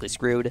basically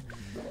screwed.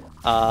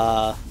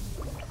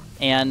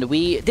 And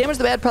we damage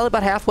the bad probably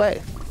about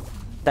halfway.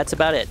 That's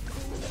about it.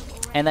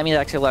 And that means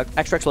extra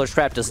large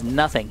trap does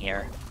nothing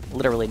here.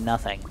 Literally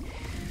nothing.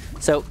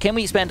 So can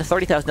we spend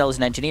 $30,000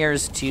 in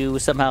engineers to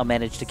somehow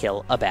manage to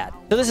kill a bad?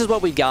 So this is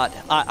what we've got.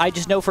 I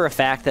just know for a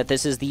fact that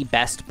this is the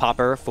best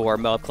popper for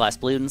Moab class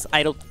balloons.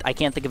 I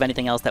can't think of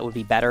anything else that would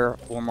be better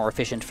or more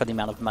efficient for the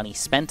amount of money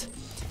spent.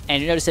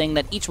 And you're noticing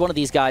that each one of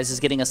these guys is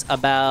getting us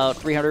about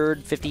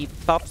 350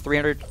 pops,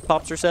 300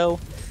 pops or so.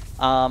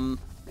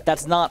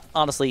 That's not,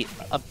 honestly,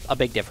 a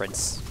big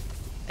difference.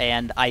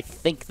 And I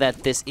think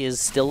that this is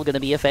still going to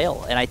be a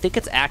fail. And I think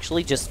it's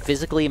actually just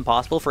physically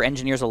impossible for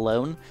engineers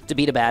alone to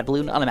beat a bad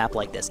balloon on a map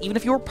like this. Even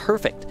if you were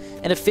perfect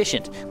and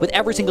efficient with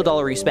every single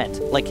dollar you spent.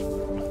 Like,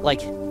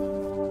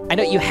 I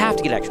know you have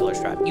to get extra large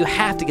trap. You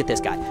have to get this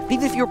guy. But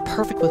even if you're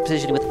perfect with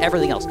positioning with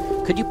everything else,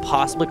 could you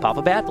possibly pop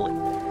a bad balloon?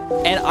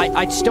 And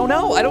I just don't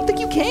know. I don't think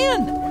you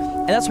can.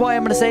 And that's why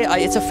I'm going to say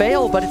it's a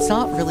fail, but it's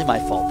not really my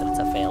fault that it's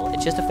a fail.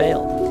 It's just a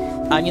fail.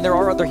 I mean, there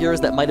are other heroes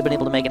that might have been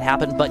able to make it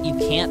happen, but you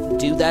can't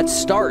do that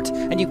start,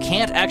 and you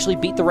can't actually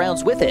beat the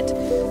rounds with it.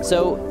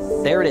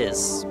 So there it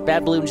is.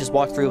 Bad Balloon just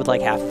walked through with like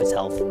half of his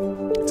health.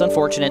 It's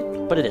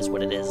unfortunate, but it is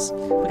what it is.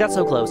 We got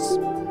so close,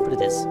 but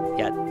it is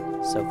yet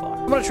so far.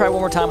 I'm going to try one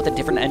more time with a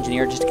different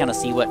engineer just to kind of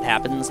see what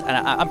happens. And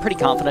I'm pretty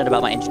confident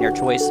about my engineer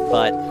choice,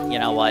 but you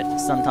know what?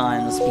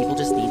 Sometimes people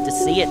just need to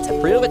see it to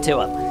prove it to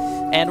them.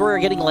 And we're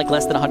getting like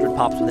less than 100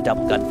 pops with a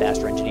double gun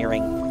faster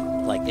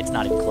engineering. Like, it's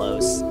not even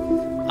close.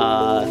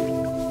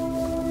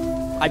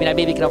 I mean, I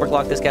maybe can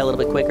overclock this guy a little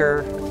bit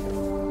quicker.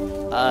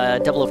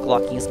 Double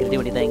overclocking isn't going to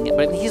do anything,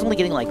 but he's only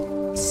getting like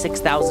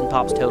 6,000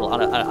 pops total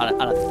on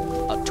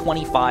a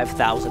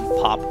 25,000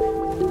 pop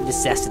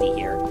necessity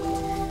here.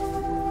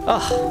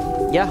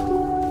 Oh, yeah.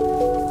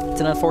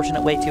 It's an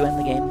unfortunate way to end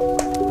the game,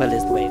 but it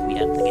is the way we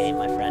end the game,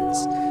 my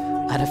friends.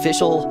 An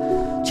official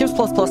Chimps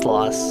 ++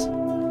 loss.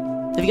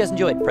 If you guys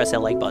enjoyed, press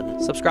that like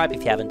button, subscribe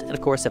if you haven't, and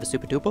of course, have a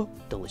super duper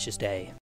delicious day.